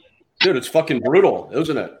 Dude, it's fucking brutal,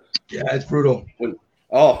 isn't it? Yeah, it's brutal.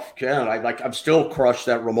 I'm still crushed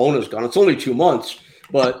that Ramona's gone. It's only 2 months,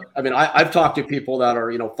 but I mean, I've talked to people that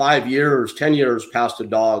are, 5 years, 10 years past a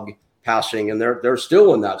dog passing, and they're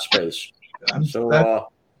still in that space.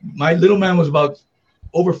 My little man was about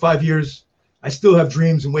over 5 years. I still have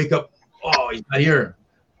dreams and wake up. Oh, he's not here.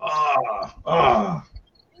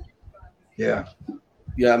 Yeah.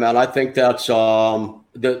 Yeah, man. I think that's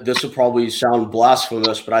this will probably sound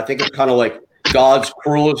blasphemous, but I think it's kind of like God's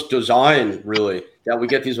cruelest design, really, that we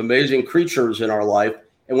get these amazing creatures in our life,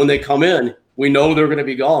 and when they come in, we know they're going to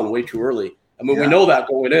be gone way too early. I mean, we know that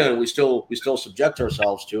going in, we still subject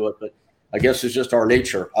ourselves to it, but I guess it's just our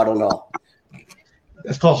nature. I don't know.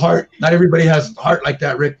 That's called heart. Not everybody has heart like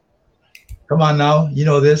that, Rick. Come on now, you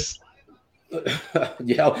know this.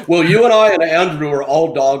 Yeah, well, you and I and Andrew are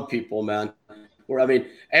all dog people, man.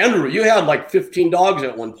 Andrew, you had like 15 dogs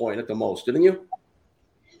at one point at the most, didn't you?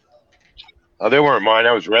 Oh, they weren't mine.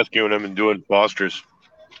 I was rescuing them and doing fosters.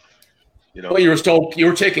 Well, you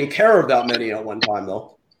were taking care of that many at one time,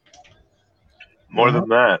 though. More than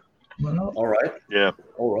that. All right. Yeah.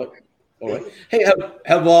 All right. Hey,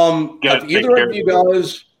 have either of you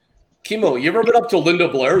guys, Kimo, you ever been up to Linda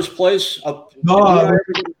Blair's place? No,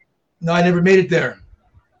 I never made it there.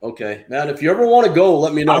 Okay, man. If you ever want to go,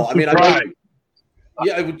 let me know. I'm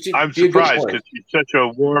surprised because she's such a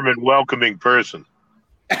warm and welcoming person.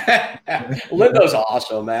 Linda's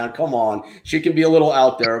awesome, man. Come on, she can be a little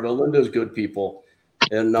out there, but Linda's good people.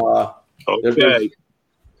 And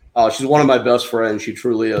she's one of my best friends. She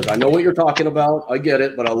truly is. I know what you're talking about. I get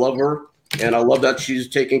it, but I love her, and I love that she's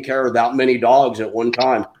taking care of that many dogs at one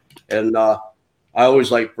time. And I always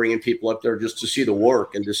like bringing people up there just to see the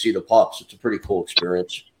work and to see the pups. It's a pretty cool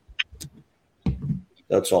experience.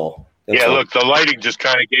 That's all. Look, the lighting just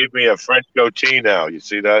kind of gave me a French goatee now. You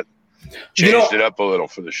see that? Changed it up a little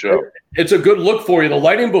for the show. It's a good look for you. The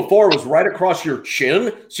lighting before was right across your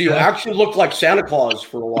chin, so you actually looked like Santa Claus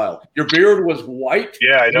for a while. Your beard was white.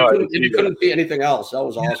 Yeah, I know. You couldn't see anything else. That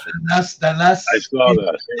was awesome. I saw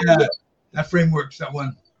that. Yeah, that frameworks, that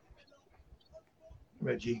one.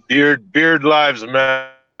 Reggie. Beard lives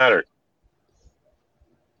matter.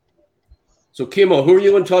 So, Kimo, who are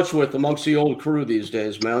you in touch with amongst the old crew these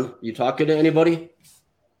days, man? You talking to anybody?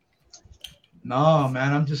 No,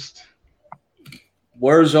 man. I'm just.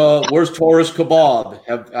 Where's Taurus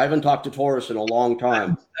Kebab? I haven't talked to Taurus in a long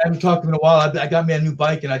time. I haven't talked to him in a while. I got me a new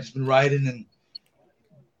bike and I've just been riding, and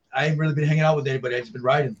I ain't really been hanging out with anybody. I've just been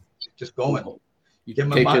riding, just going. You get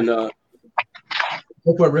my mind. Go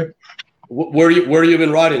for it, Rick. Where you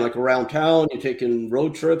been riding? Like around town? You taking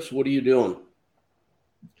road trips? What are you doing?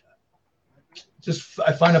 Just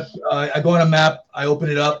I go on a map. I open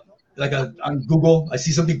it up. on Google. I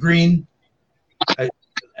see something green. I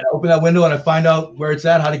open that window and I find out where it's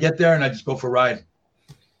at, how to get there, and I just go for a ride.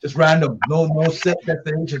 Just random. No set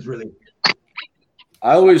destinations really.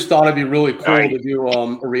 I always thought it'd be really cool to do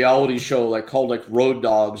a reality show called Road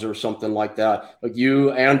Dogs or something like that. Like you,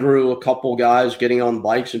 Andrew, a couple guys getting on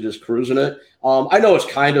bikes and just cruising it. I know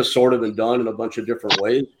it's kind of sort of been done in a bunch of different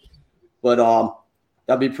ways, but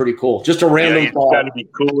that'd be pretty cool. Just a random thought. Got to be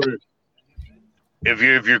cooler. If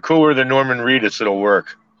you're cooler than Norman Reedus, it'll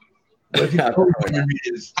work. What if you don't know what Norman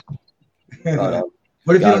Reedus?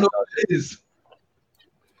 What if you don't know what it is?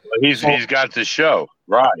 He's got the show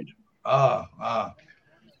Ride.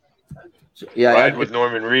 Yeah, Ride with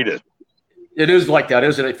Norman Reedus. It is like that,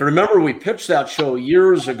 isn't it? If you remember, we pitched that show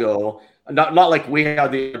years ago. Not like we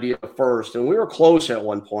had the idea first, and we were close at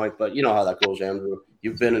one point. But you know how that goes, Andrew.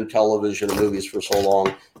 You've been in television and movies for so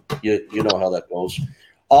long. You know how that goes.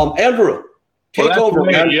 Andrew, take over,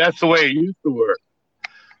 man. That's the way it used to work.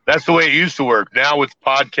 That's the way it used to work. Now with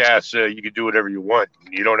podcasts, you can do whatever you want.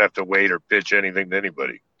 You don't have to wait or pitch anything to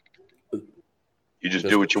anybody. You just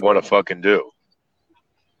do what you want to fucking do.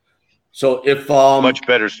 So if much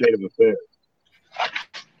better state of affairs.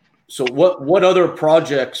 So what other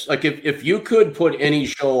projects, like if you could put any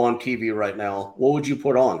show on TV right now, what would you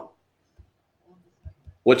put on?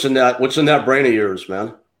 What's in that brain of yours,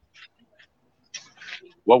 man?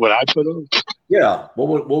 What would I put on? Yeah.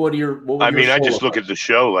 What would I just look at the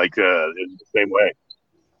show in the same way.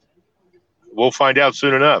 We'll find out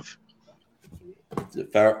soon enough.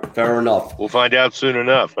 Fair enough. We'll find out soon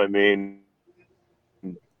enough. I mean,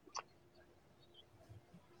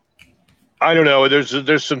 I don't know.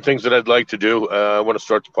 There's some things that I'd like to do. I want to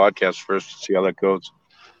start the podcast first to see how that goes.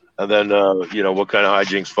 And then, what kind of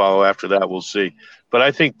hijinks follow after that, we'll see. But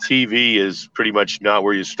I think TV is pretty much not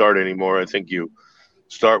where you start anymore. I think you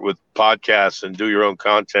start with podcasts and do your own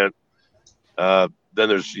content. Then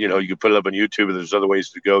there's, you can put it up on YouTube, and there's other ways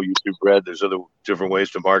to go. YouTube Red, there's other different ways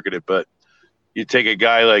to market it. But you take a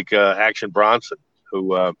guy like Action Bronson,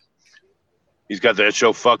 who he's got that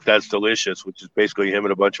show Fuck That's Delicious, which is basically him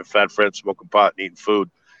and a bunch of fat friends smoking pot and eating food.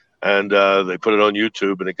 And they put it on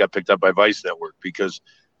YouTube, and it got picked up by Vice Network because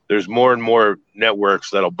there's more and more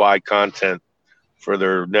networks that'll buy content for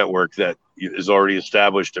their network that is already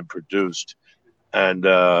established and produced and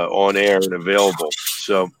on air and available.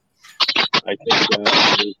 So I think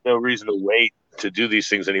there's no reason to wait to do these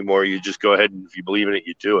things anymore. You just go ahead and if you believe in it,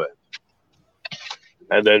 you do it.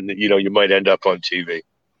 And then, you might end up on TV.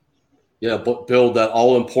 Yeah, but build that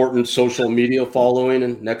all-important social media following,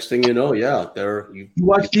 and next thing you know, you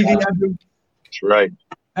watch TV, Andrew? That's right.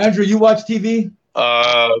 Andrew, you watch TV?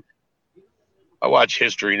 I watch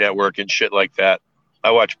History Network and shit like that.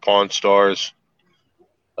 I watch Pawn Stars,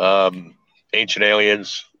 Ancient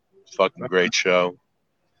Aliens, fucking great show.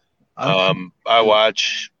 I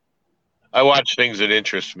watch things that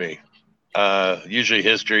interest me. Usually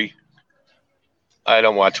history. I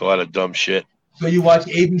don't watch a lot of dumb shit. So you watch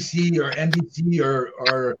ABC or NBC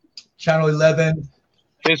or Channel 11?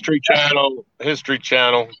 History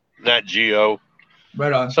Channel, Nat Geo.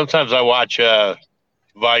 Right on. Sometimes I watch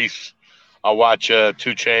Vice. I'll watch 2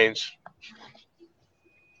 Chains.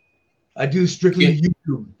 I do strictly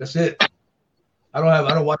YouTube. That's it. I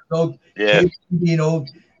don't watch no TV,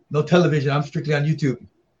 no television. I'm strictly on YouTube.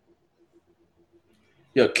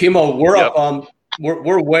 Yeah, Kimo, we're up.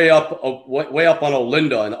 We're way up on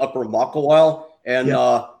Olinda in Upper Makawao, and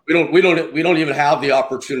we don't even have the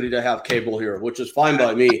opportunity to have cable here, which is fine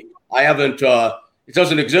by me. I haven't. It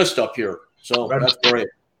doesn't exist up here, so that's great.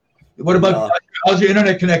 What about how's your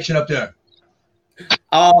internet connection up there?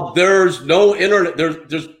 There's no internet.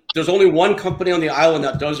 There's only one company on the island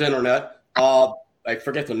that does internet. I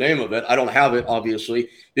forget the name of it. I don't have it, obviously,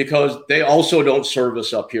 because they also don't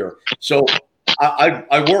service up here. So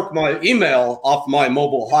I work my email off my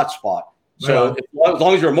mobile hotspot. So as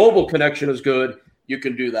long as your mobile connection is good, you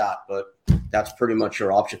can do that. But that's pretty much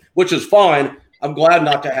your option, which is fine. I'm glad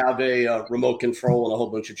not to have a remote control and a whole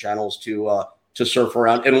bunch of channels to surf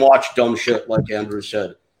around and watch dumb shit like Andrew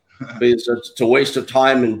said. Because it's a waste of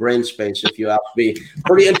time and brain space, if you ask me.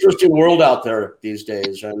 Pretty interesting world out there these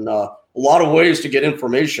days, and a lot of ways to get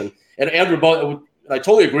information. And Andrew, I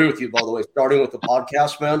totally agree with you, by the way, starting with the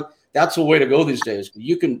podcast, man. That's the way to go these days.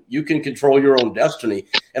 You can control your own destiny.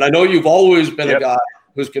 And I know you've always been a guy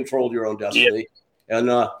who's controlled your own destiny. And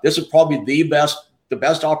this is probably the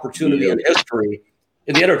best opportunity in history,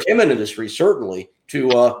 in the entertainment industry, certainly,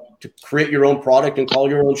 to create your own product and call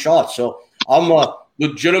your own shots. So I'm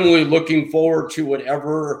legitimately looking forward to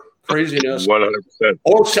whatever craziness 100%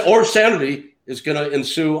 or sanity is going to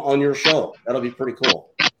ensue on your show. That'll be pretty cool.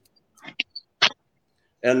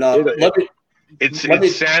 And let me. It's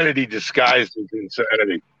insanity disguised as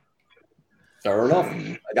insanity. Fair enough.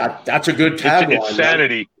 That's a good tagline. It's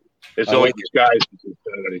insanity. It's only disguised as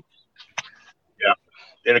insanity. Yeah.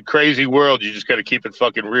 In a crazy world, you just got to keep it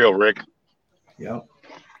fucking real, Rick. Yeah.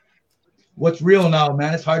 What's real now,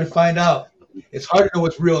 man? It's hard to find out. It's hard to know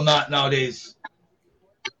what's real not nowadays.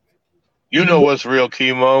 You know what's real,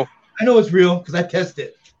 Chemo. I know it's real because I test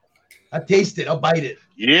it. I taste it. I'll bite it.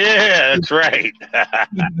 Yeah, that's right.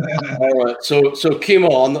 All right. So Chemo,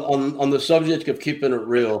 on the subject of keeping it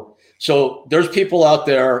real. So there's people out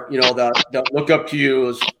there, that look up to you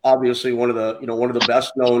as obviously one of the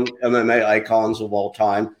best known MMA icons of all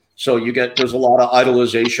time. So there's a lot of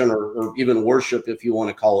idolization or even worship, if you want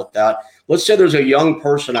to call it that. Let's say there's a young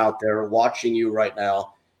person out there watching you right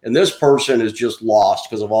now, and this person is just lost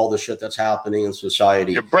because of all the shit that's happening in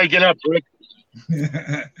society. You're breaking up, Rick.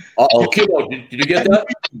 Uh-oh, Kimo, did you get that?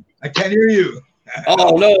 I can't hear you.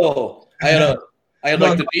 Oh no, I had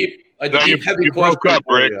the deep heavy you broke up,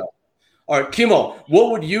 Rick. All right, Kimo,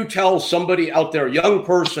 what would you tell somebody out there, young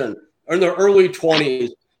person in their early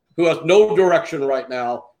 20s, who has no direction right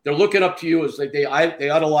now? They're looking up to you as they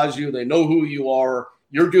idolize you. They know who you are.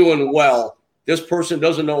 You're doing well. This person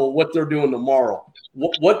doesn't know what they're doing tomorrow.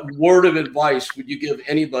 What word of advice would you give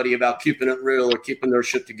anybody about keeping it real or keeping their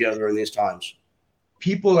shit together in these times?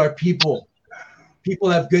 People are people. People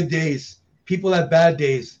have good days. People have bad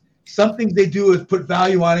days. Some things they do is put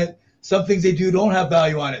value on it. Some things they do don't have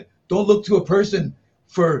value on it. Don't look to a person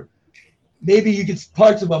for maybe you get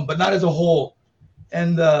parts of them, but not as a whole.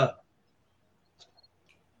 And not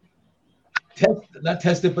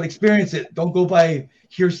test it, but experience it. Don't go by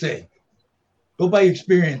hearsay. Go by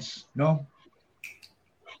experience. One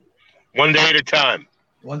day at a time.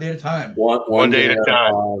 One day at a time. One day at a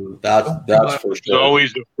time. That's for sure. It's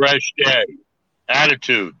always a fresh day.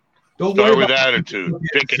 Attitude. Start with attitude.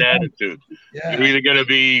 Pick an attitude. Yeah. You're either going to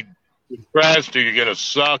be depressed or you're going to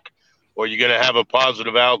suck or you're going to have a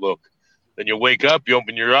positive outlook. Then you wake up, you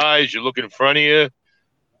open your eyes, you look in front of you,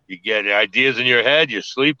 you get ideas in your head, you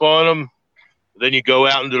sleep on them. Then you go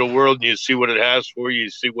out into the world and you see what it has for you. You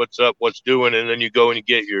see what's up, what's doing, and then you go and you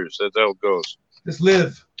get yours. That's how it goes. Just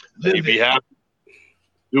live. You be happy.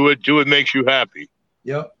 Do it makes you happy.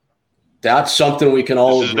 Yep. That's something we can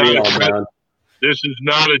all agree on, man. This is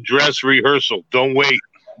not a dress rehearsal. Don't wait.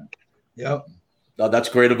 Yep. No, that's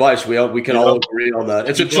great advice. We can all agree on that.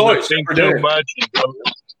 It's a choice.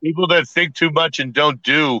 People that think too much and don't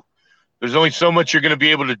do, there's only so much you're going to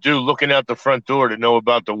be able to do looking out the front door to know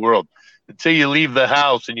about the world. Until you leave the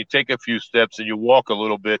house and you take a few steps and you walk a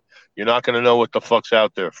little bit, you're not going to know what the fuck's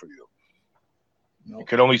out there for you. Nope. You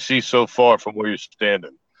can only see so far from where you're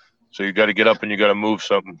standing. So you got to get up and you got to move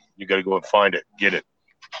something. You got to go and find it. Get it.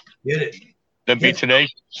 Then be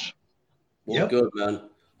tenacious. Well, good, man.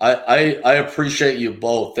 I appreciate you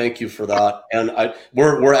both. Thank you for that. And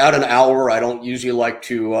we're at an hour. I don't usually like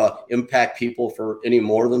to impact people for any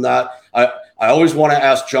more than that. I always want to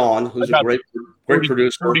ask John, who's a great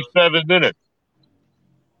producer. 47 minutes.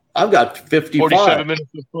 I've got 55. 47 minutes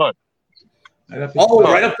of fun. Oh,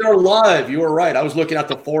 right up there live. You were right. I was looking at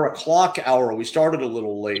the 4:00 hour. We started a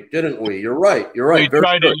little late, didn't we? You're right. You're right.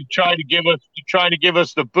 You tried to give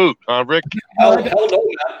us the boot, huh, Rick? Hell no,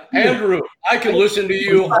 man. Andrew, I can listen to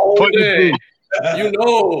you all day. Laying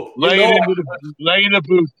the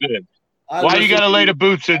boots in. Why you got to lay the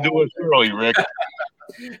boots into us early, Rick?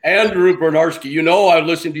 Andrew Bernarski, I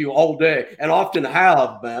listen to you all day and often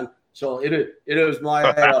have, man. So it is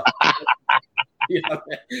my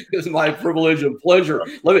it's my privilege and pleasure.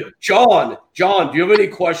 John, do you have any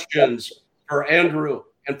questions for Andrew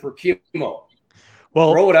and for Kimo?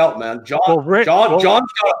 Well, throw it out, man. John's got a bunch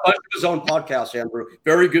of his own podcasts, Andrew.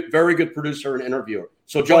 Very good producer and interviewer.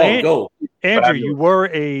 So John, go. Andrew, you were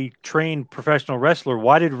a trained professional wrestler.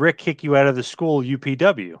 Why did Rick kick you out of the school,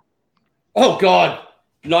 UPW? Oh God.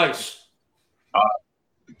 Nice.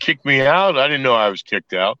 Kick me out? I didn't know I was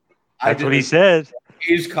kicked out. That's what he said.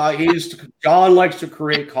 John likes to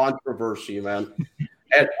create controversy, man.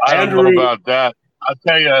 And I don't know about that. I'll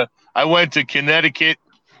tell you, I went to Connecticut.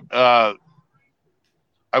 I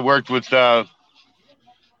worked with Tom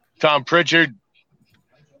Pritchard.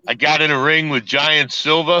 I got in a ring with Giant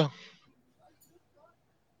Silva.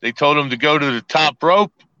 They told him to go to the top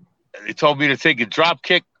rope. They told me to take a drop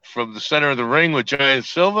kick from the center of the ring with Giant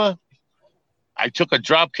Silva. I took a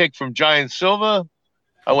drop kick from Giant Silva.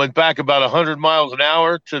 I went back about 100 miles an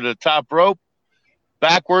hour to the top rope,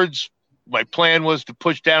 backwards. My plan was to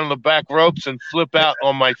push down the back ropes and flip out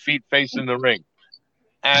on my feet facing the ring.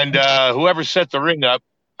 And whoever set the ring up,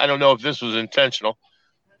 I don't know if this was intentional,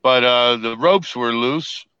 but the ropes were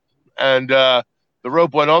loose. And The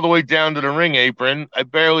rope went all the way down to the ring apron. I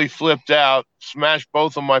barely flipped out, smashed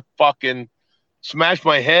my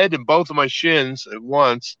head and both of my shins at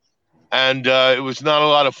once. And it was not a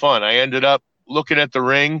lot of fun. I ended up looking at the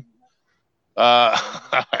ring.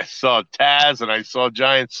 I saw Taz and I saw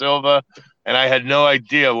Giant Silva, and I had no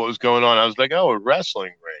idea what was going on. I was like, oh, a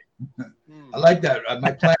wrestling ring. I like that.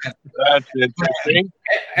 My plan. That's interesting.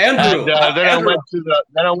 Andrew, and then I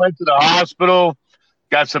went to the hospital,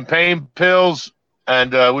 got some pain pills,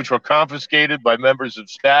 and which were confiscated by members of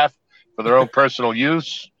staff for their own personal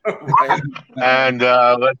use. Right. And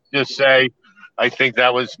let's just say, I think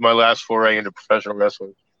that was my last foray into professional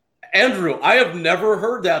wrestling. Andrew, I have never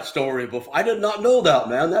heard that story before. I did not know that,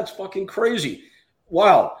 man. That's fucking crazy.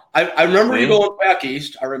 Wow. I remember you going back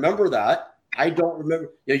east. I remember that. I don't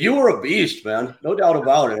remember. Yeah, you were a beast, man. No doubt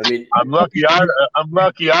about it. I mean, I'm lucky I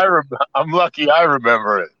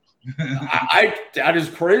remember it. That is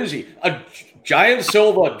crazy. A Giant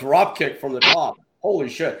Silva drop kick from the top. Holy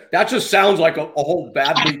shit. That just sounds like a whole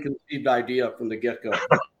badly conceived idea from the get-go.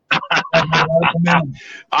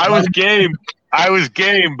 I was game,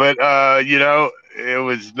 but it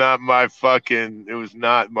was not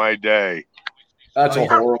my day. That's a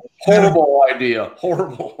horrible idea.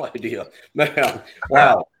 Horrible idea. Man.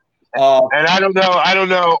 Wow. And I don't know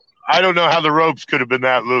how the ropes could have been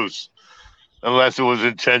that loose unless it was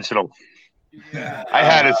intentional. I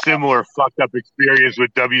had a similar fucked up experience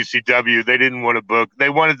with WCW. They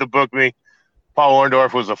wanted to book me. Paul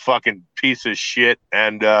Orndorff was a fucking piece of shit,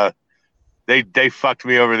 and they fucked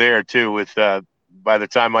me over there too. With by the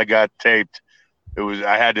time I got taped,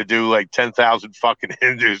 I had to do like 10,000 fucking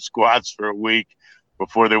Hindu squats for a week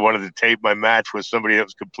before they wanted to tape my match with somebody that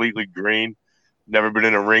was completely green, never been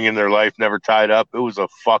in a ring in their life, never tied up. It was a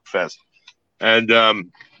fuck fest, and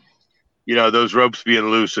those ropes being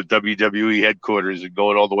loose at WWE headquarters and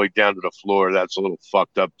going all the way down to the floor, that's a little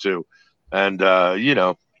fucked up too, and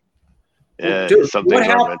Dude, some things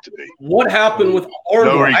aren't meant to be. What happened with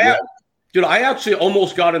Orndorff? No I actually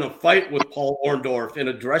almost got in a fight with Paul Orndorff in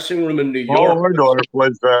a dressing room in New York. Paul Orndorff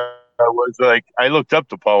was like, I looked up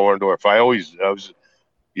to Paul Orndorff.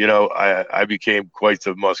 I became quite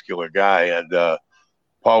the muscular guy, and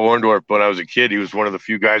Paul Orndorff, when I was a kid, he was one of the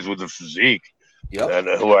few guys with a physique, and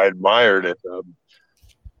who I admired. And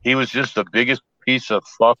he was just the biggest piece of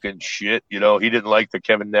fucking shit. He didn't like that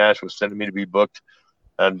Kevin Nash was sending me to be booked,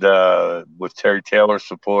 and with Terry Taylor's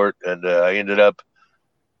support, and I ended up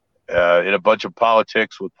in a bunch of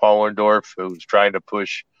politics with Paul Orndorff, who was trying to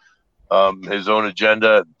push his own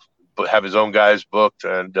agenda, but have his own guys booked,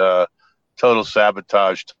 and total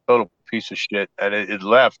sabotage, total piece of shit. And it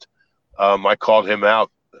left. I called him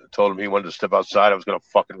out, told him he wanted to step outside. I was going to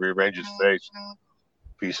fucking rearrange his face.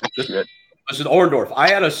 Piece of shit. Listen, Orndorff, I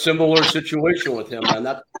had a similar situation with him, man.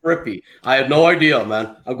 That's trippy. I had no idea,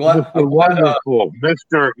 man. I'm glad. Wonderful,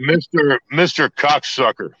 Mr.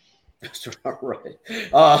 Cocksucker. Right.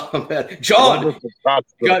 Man. John,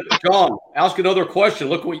 ask another question.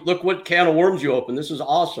 Look what can of worms you open. This is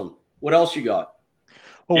awesome. What else you got?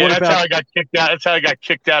 Well, that's how I got kicked out. That's how I got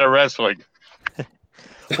kicked out of wrestling.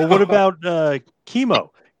 Well, what about Chemo?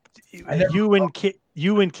 You and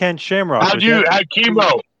Ken Shamrock. How'd you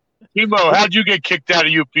get kicked out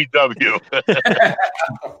of UPW? I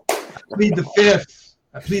plead the fifth.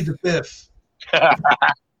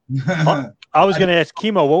 I was going to ask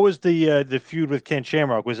Chemo, what was the feud with Ken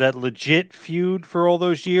Shamrock? Was that legit feud for all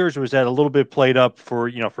those years, or was that a little bit played up for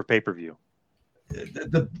pay-per-view?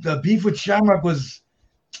 The beef with Shamrock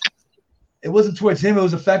it wasn't towards him. It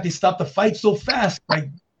was the fact he stopped the fight so fast. Like,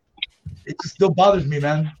 it just still bothers me,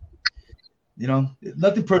 man.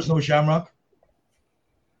 Nothing personal with Shamrock.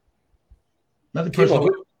 Nothing personal.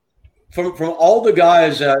 From all the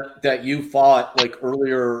guys that you fought throughout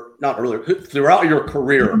your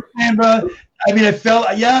career. Man, bro, I mean, I fell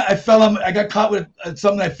on. I got caught with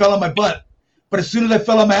something. I fell on my butt, but as soon as I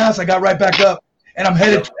fell on my ass, I got right back up, and I'm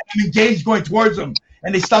engaged, going towards them,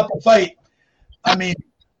 and they stopped the fight. I mean,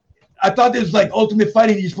 I thought this was like Ultimate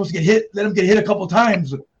Fighting. You're supposed to get hit, let him get hit a couple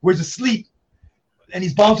times where he's asleep, and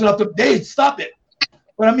he's bouncing off they stopped it.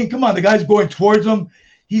 But I mean, come on, the guy's going towards him.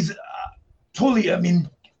 He's totally,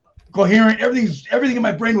 coherent. Everything in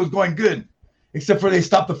my brain was going good, except for they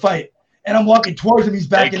stopped the fight. And I'm walking towards him. He's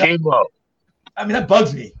backing up. I mean, that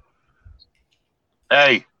bugs me.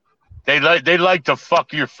 Hey, they like to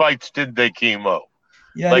fuck your fights, didn't they, Chemo?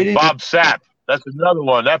 Yeah, like Bob Sapp. That's another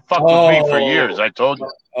one that fucked with me for years. I told you.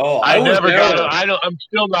 I'm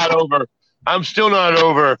still not over. I'm still not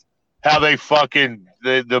over how they fucking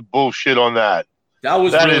the bullshit on that. That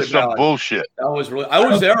really is some bullshit. That was really. I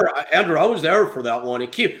was there, Andrew. I was there for that one. And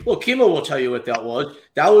Chemo will tell you what that was.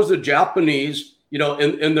 That was the Japanese you know,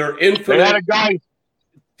 in their infinite. They had a guy.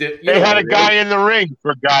 They had a guy in the ring,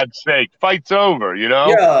 for God's sake. Fight's over, you know?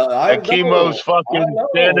 Yeah, and Chemo's fucking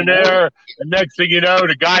standing there. And next thing you know,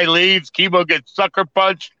 the guy leaves. Chemo gets sucker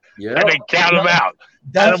punched. And they count him out.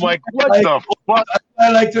 And I'm like, what the fuck? I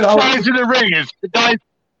like to. Guys in the ring. Is the guy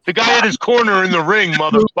at his corner in the ring,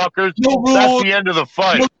 motherfuckers. No rules, that's the end of the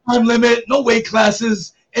fight. No time limit, no weight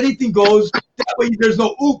classes. Anything goes. That way there's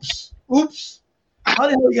no oops. Oops. How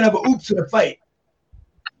the hell are you going to have an oops in a fight?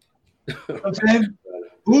 You know what I'm saying?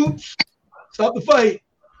 Oops. Stop the fight.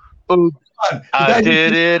 Oops. I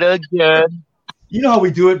did it again. You know how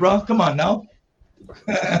we do it, bro. Come on now.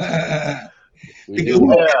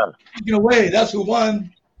 Taking away. That's who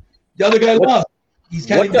won. The other guy lost.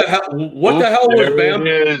 What the hell was Bam?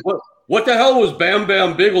 What the hell was Bam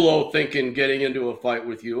Bam Bigelow thinking getting into a fight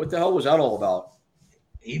with you? What the hell was that all about?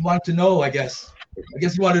 He wanted to know, I guess. He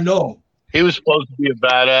wanted to know. He was supposed to be a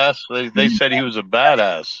badass. They said he was a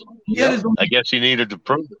badass. Yeah. I guess he needed to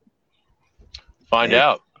prove it. Find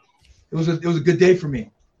out. It was a good day for me.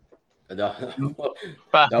 Bam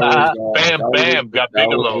Bam got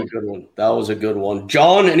Bigelow. That was a good one.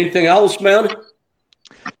 John, anything else, man?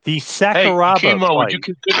 The Sakuraba Chemo, would you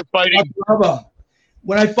consider fighting? Sakuraba.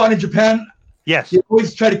 When I fought in Japan, yes, they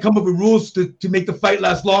always try to come up with rules to make the fight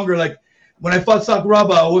last longer. Like when I fought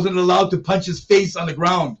Sakuraba, I wasn't allowed to punch his face on the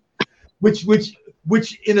ground, which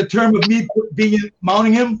in a term of me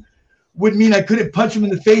mounting him would mean I couldn't punch him in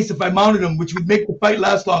the face if I mounted him, which would make the fight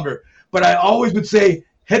last longer. But I always would say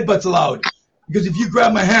headbutts allowed, because if you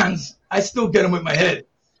grab my hands, I still get him with my head.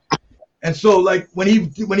 And so, like when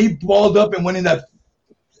he balled up and went in that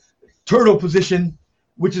turtle position,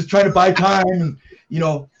 which is trying to buy time, and you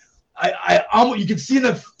know, I almost, you can see in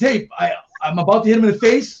the tape, I'm about to hit him in the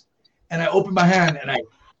face, and I open my hand and I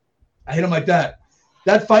hit him like that.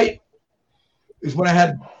 That fight is when I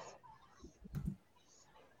had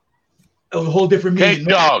a whole different meaning.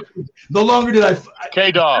 K-Dog. No longer did I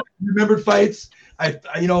K-Dog. remembered fights. I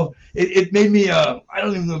you know, it made me I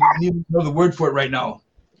don't even know the word for it right now,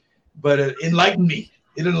 but it enlightened me.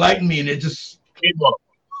 It enlightened me, and it just, you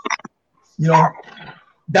know,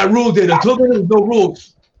 that rule did. Until then, there was no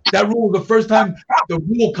rules. That rule was the first time the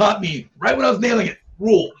rule caught me right when I was nailing it.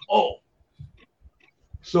 Rule. Oh.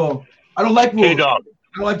 So I don't like rules. K-Dog.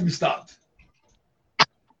 I don't like to be stopped.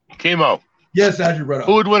 Chemo. Yes, Andrew, brother.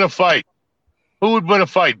 Who would win a fight? Who would win a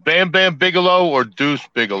fight? Bam Bam Bigelow or Deuce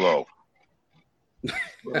Bigelow?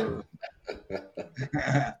 I'm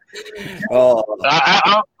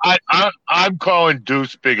calling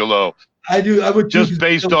Deuce Bigelow. I do. I would just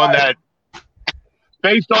based on that.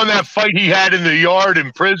 Based on that fight he had in the yard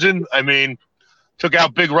in prison. I mean, took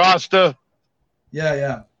out Big Rasta.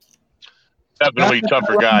 Yeah. Definitely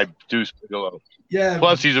tougher guy, Deuce Bigelow. Yeah.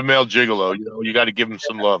 Plus, he's a male gigolo. You know, you got to give him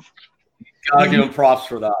some love. Gotta give him props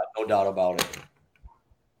for that, no doubt about it.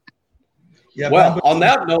 Yeah. Well, on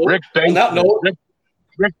that note, Rick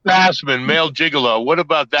Bassman, male gigolo. What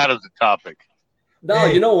about that as a topic? No,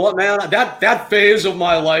 you know what, man? That phase of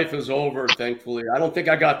my life is over, thankfully. I don't think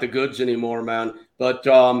I got the goods anymore, man. But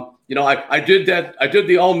you know, I did that. I did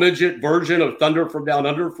the all midget version of Thunder from Down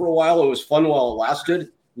Under for a while. It was fun while it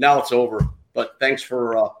lasted. Now it's over. But thanks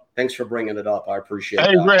for bringing it up. I appreciate it.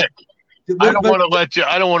 Hey, Rick, I don't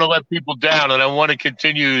want to let people down, and I want to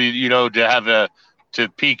continue, you know, to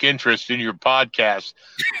pique interest in your podcast.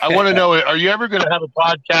 I want to know, are you ever going to have a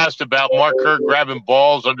podcast about Mark Kerr grabbing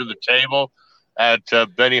balls under the table at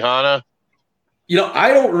Benihana? You know, I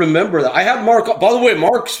don't remember that. I have Mark. By the way,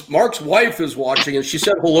 Mark's wife is watching, and she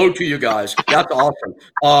said hello to you guys. That's awesome.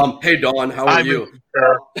 Hey, Dawn, how are you?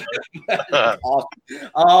 Awesome.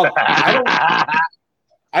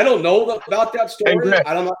 I don't know about that story.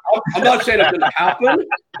 I'm not saying it didn't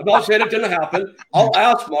happen. I'll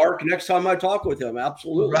ask Mark next time I talk with him.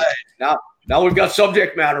 Absolutely. Right. Now we've got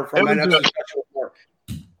subject matter for my next discussion with Mark.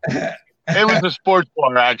 It was a sports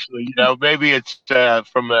bar, actually. You know, maybe it's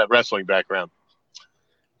from a wrestling background.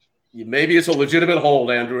 Maybe it's a legitimate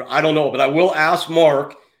hold, Andrew. I don't know, but I will ask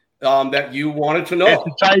Mark that you wanted to know.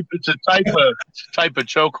 It's a type of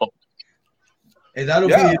chokehold. Hey, that'll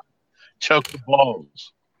be choke the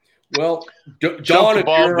balls. Well, John, the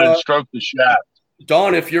ball, then stroke the shaft.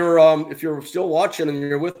 Don, if you're still watching and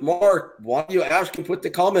you're with Mark, why don't you ask and put the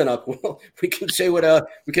comment up? Well, we can say we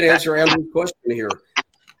can answer Andrew's question here.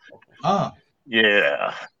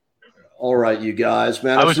 Yeah. All right, you guys,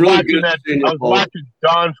 man. I was watching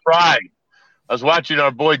Don Fry. I was watching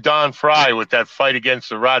our boy Don Fry with that fight against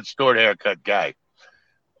the Rod Stewart haircut guy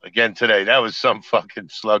again today. That was some fucking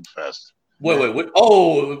slugfest. Wait.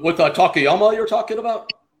 Oh, with Takayama you're talking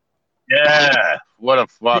about? Yeah. What a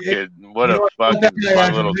fucking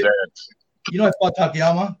fun little dance. You know I fought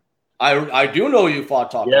Takayama. I do know you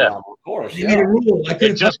fought Takayama, Yeah. of course. He made a rule. I It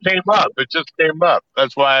couldn't just came up. It just came up.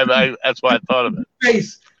 That's why I thought of it.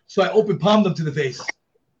 face, so I open palmed him to the face.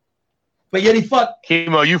 But yet he fought.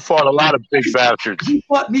 Chemo, you fought a lot of big bastards. He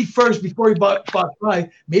fought me first before he fought Fry.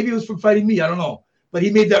 Maybe it was from fighting me. I don't know. But he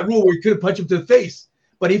made that rule where he couldn't punch him to the face.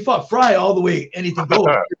 But he fought Fry all the way, anything goes.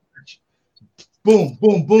 Boom,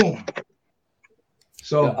 boom, boom.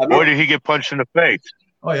 So, Or did he get punched in the face?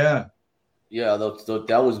 oh yeah. Yeah, that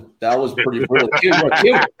was pretty brutal.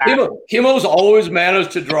 Chemo's always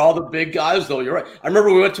managed to draw the big guys, though. You're right. I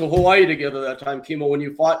remember we went to Hawaii together that time, Chemo, when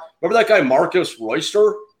you fought. Remember that guy Marcus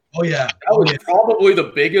Royster? Oh yeah. That was probably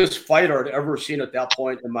the biggest fighter I'd ever seen at that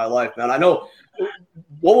point in my life, man. I know.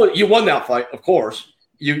 You won that fight, of course.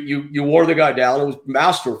 You wore the guy down. It was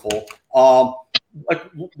masterful. Like,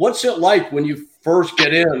 what's it like when you first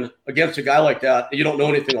get in against a guy like that and you don't know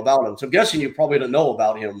anything about him? So I'm guessing you probably didn't know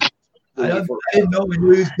about him. I didn't know. I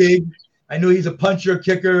knew he was big. I knew he's a puncher,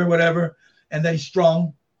 kicker, whatever, and that he's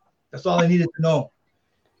strong. That's all I needed to know.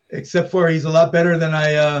 Except for he's a lot better than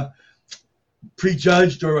I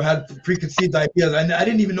prejudged or had preconceived ideas. I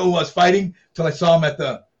didn't even know who I was fighting until I saw him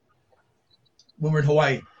when we were in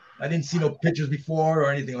Hawaii. I didn't see no pictures before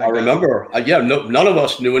or anything like that. I remember. None of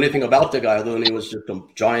us knew anything about the guy other than he was just a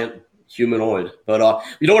giant humanoid. But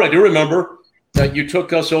you know what I do remember? That you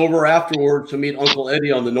took us over afterward to meet Uncle Eddie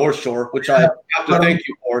on the North Shore, which I have to thank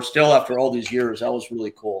you for still after all these years. That was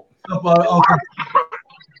really cool.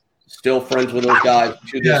 Still friends with those guys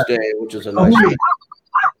to this day, which is a nice thing.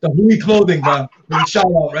 The Hui clothing, man. Shout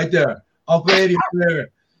out right there. Uncle Eddie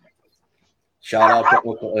there. Shout out to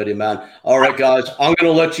Uncle Eddie, man. All right, guys, I'm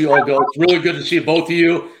going to let you all go. It's really good to see both of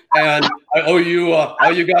you. And I owe you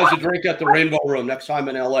guys a drink at the Rainbow Room next time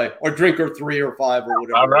in LA, or drink or 3 or 5 or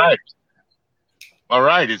whatever. All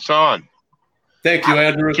right, it's on. Thank you,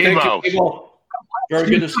 Andrew. Chemo. Thank you, Chemo. Very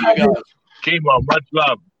good to see you guys. Chemo, much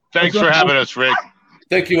love. Thanks for having us, Rick.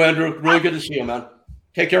 Thank you, Andrew. Really good to see you, man.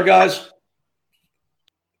 Take care, guys.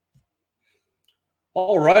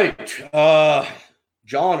 All right.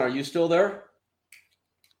 John, are you still there?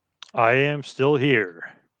 I am still here.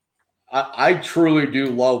 I truly do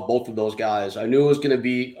love both of those guys. I knew it was going to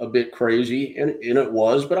be a bit crazy, and it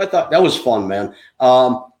was, but I thought that was fun, man.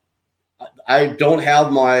 I don't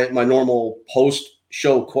have my normal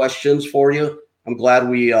post-show questions for you. I'm glad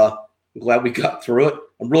we got through it.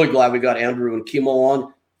 I'm really glad we got Andrew and Chemo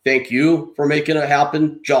on. Thank you for making it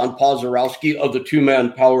happen, John Pozorowski of the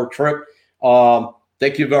Two-Man Power Trip.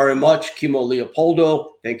 Thank you very much, Chemo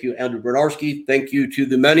Leopoldo. Thank you, Andrew Bernarski. Thank you to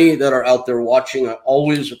the many that are out there watching. I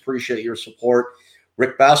always appreciate your support.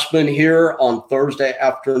 Rick Bassman here on Thursday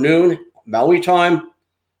afternoon, Maui time,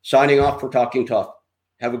 signing off for Talking Tough.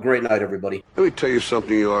 Have a great night, everybody. Let me tell you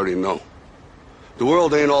something you already know. The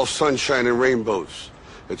world ain't all sunshine and rainbows.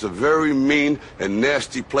 It's a very mean and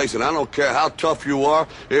nasty place, and I don't care how tough you are,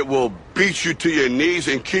 it will beat you to your knees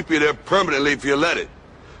and keep you there permanently if you let it.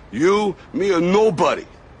 You, me, or nobody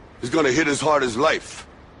is going to hit as hard as life.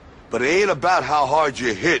 But it ain't about how hard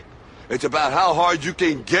you hit. It's about how hard you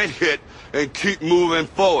can get hit and keep moving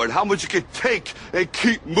forward. How much you can take and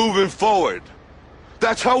keep moving forward.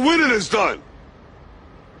 That's how winning is done.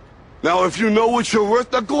 Now, if you know what you're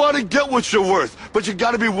worth, now go out and get what you're worth. But you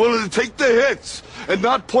got to be willing to take the hits and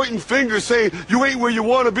not pointing fingers saying you ain't where you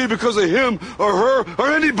want to be because of him or her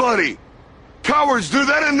or anybody. Cowards do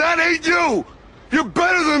that, and that ain't you. You're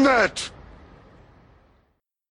better than that.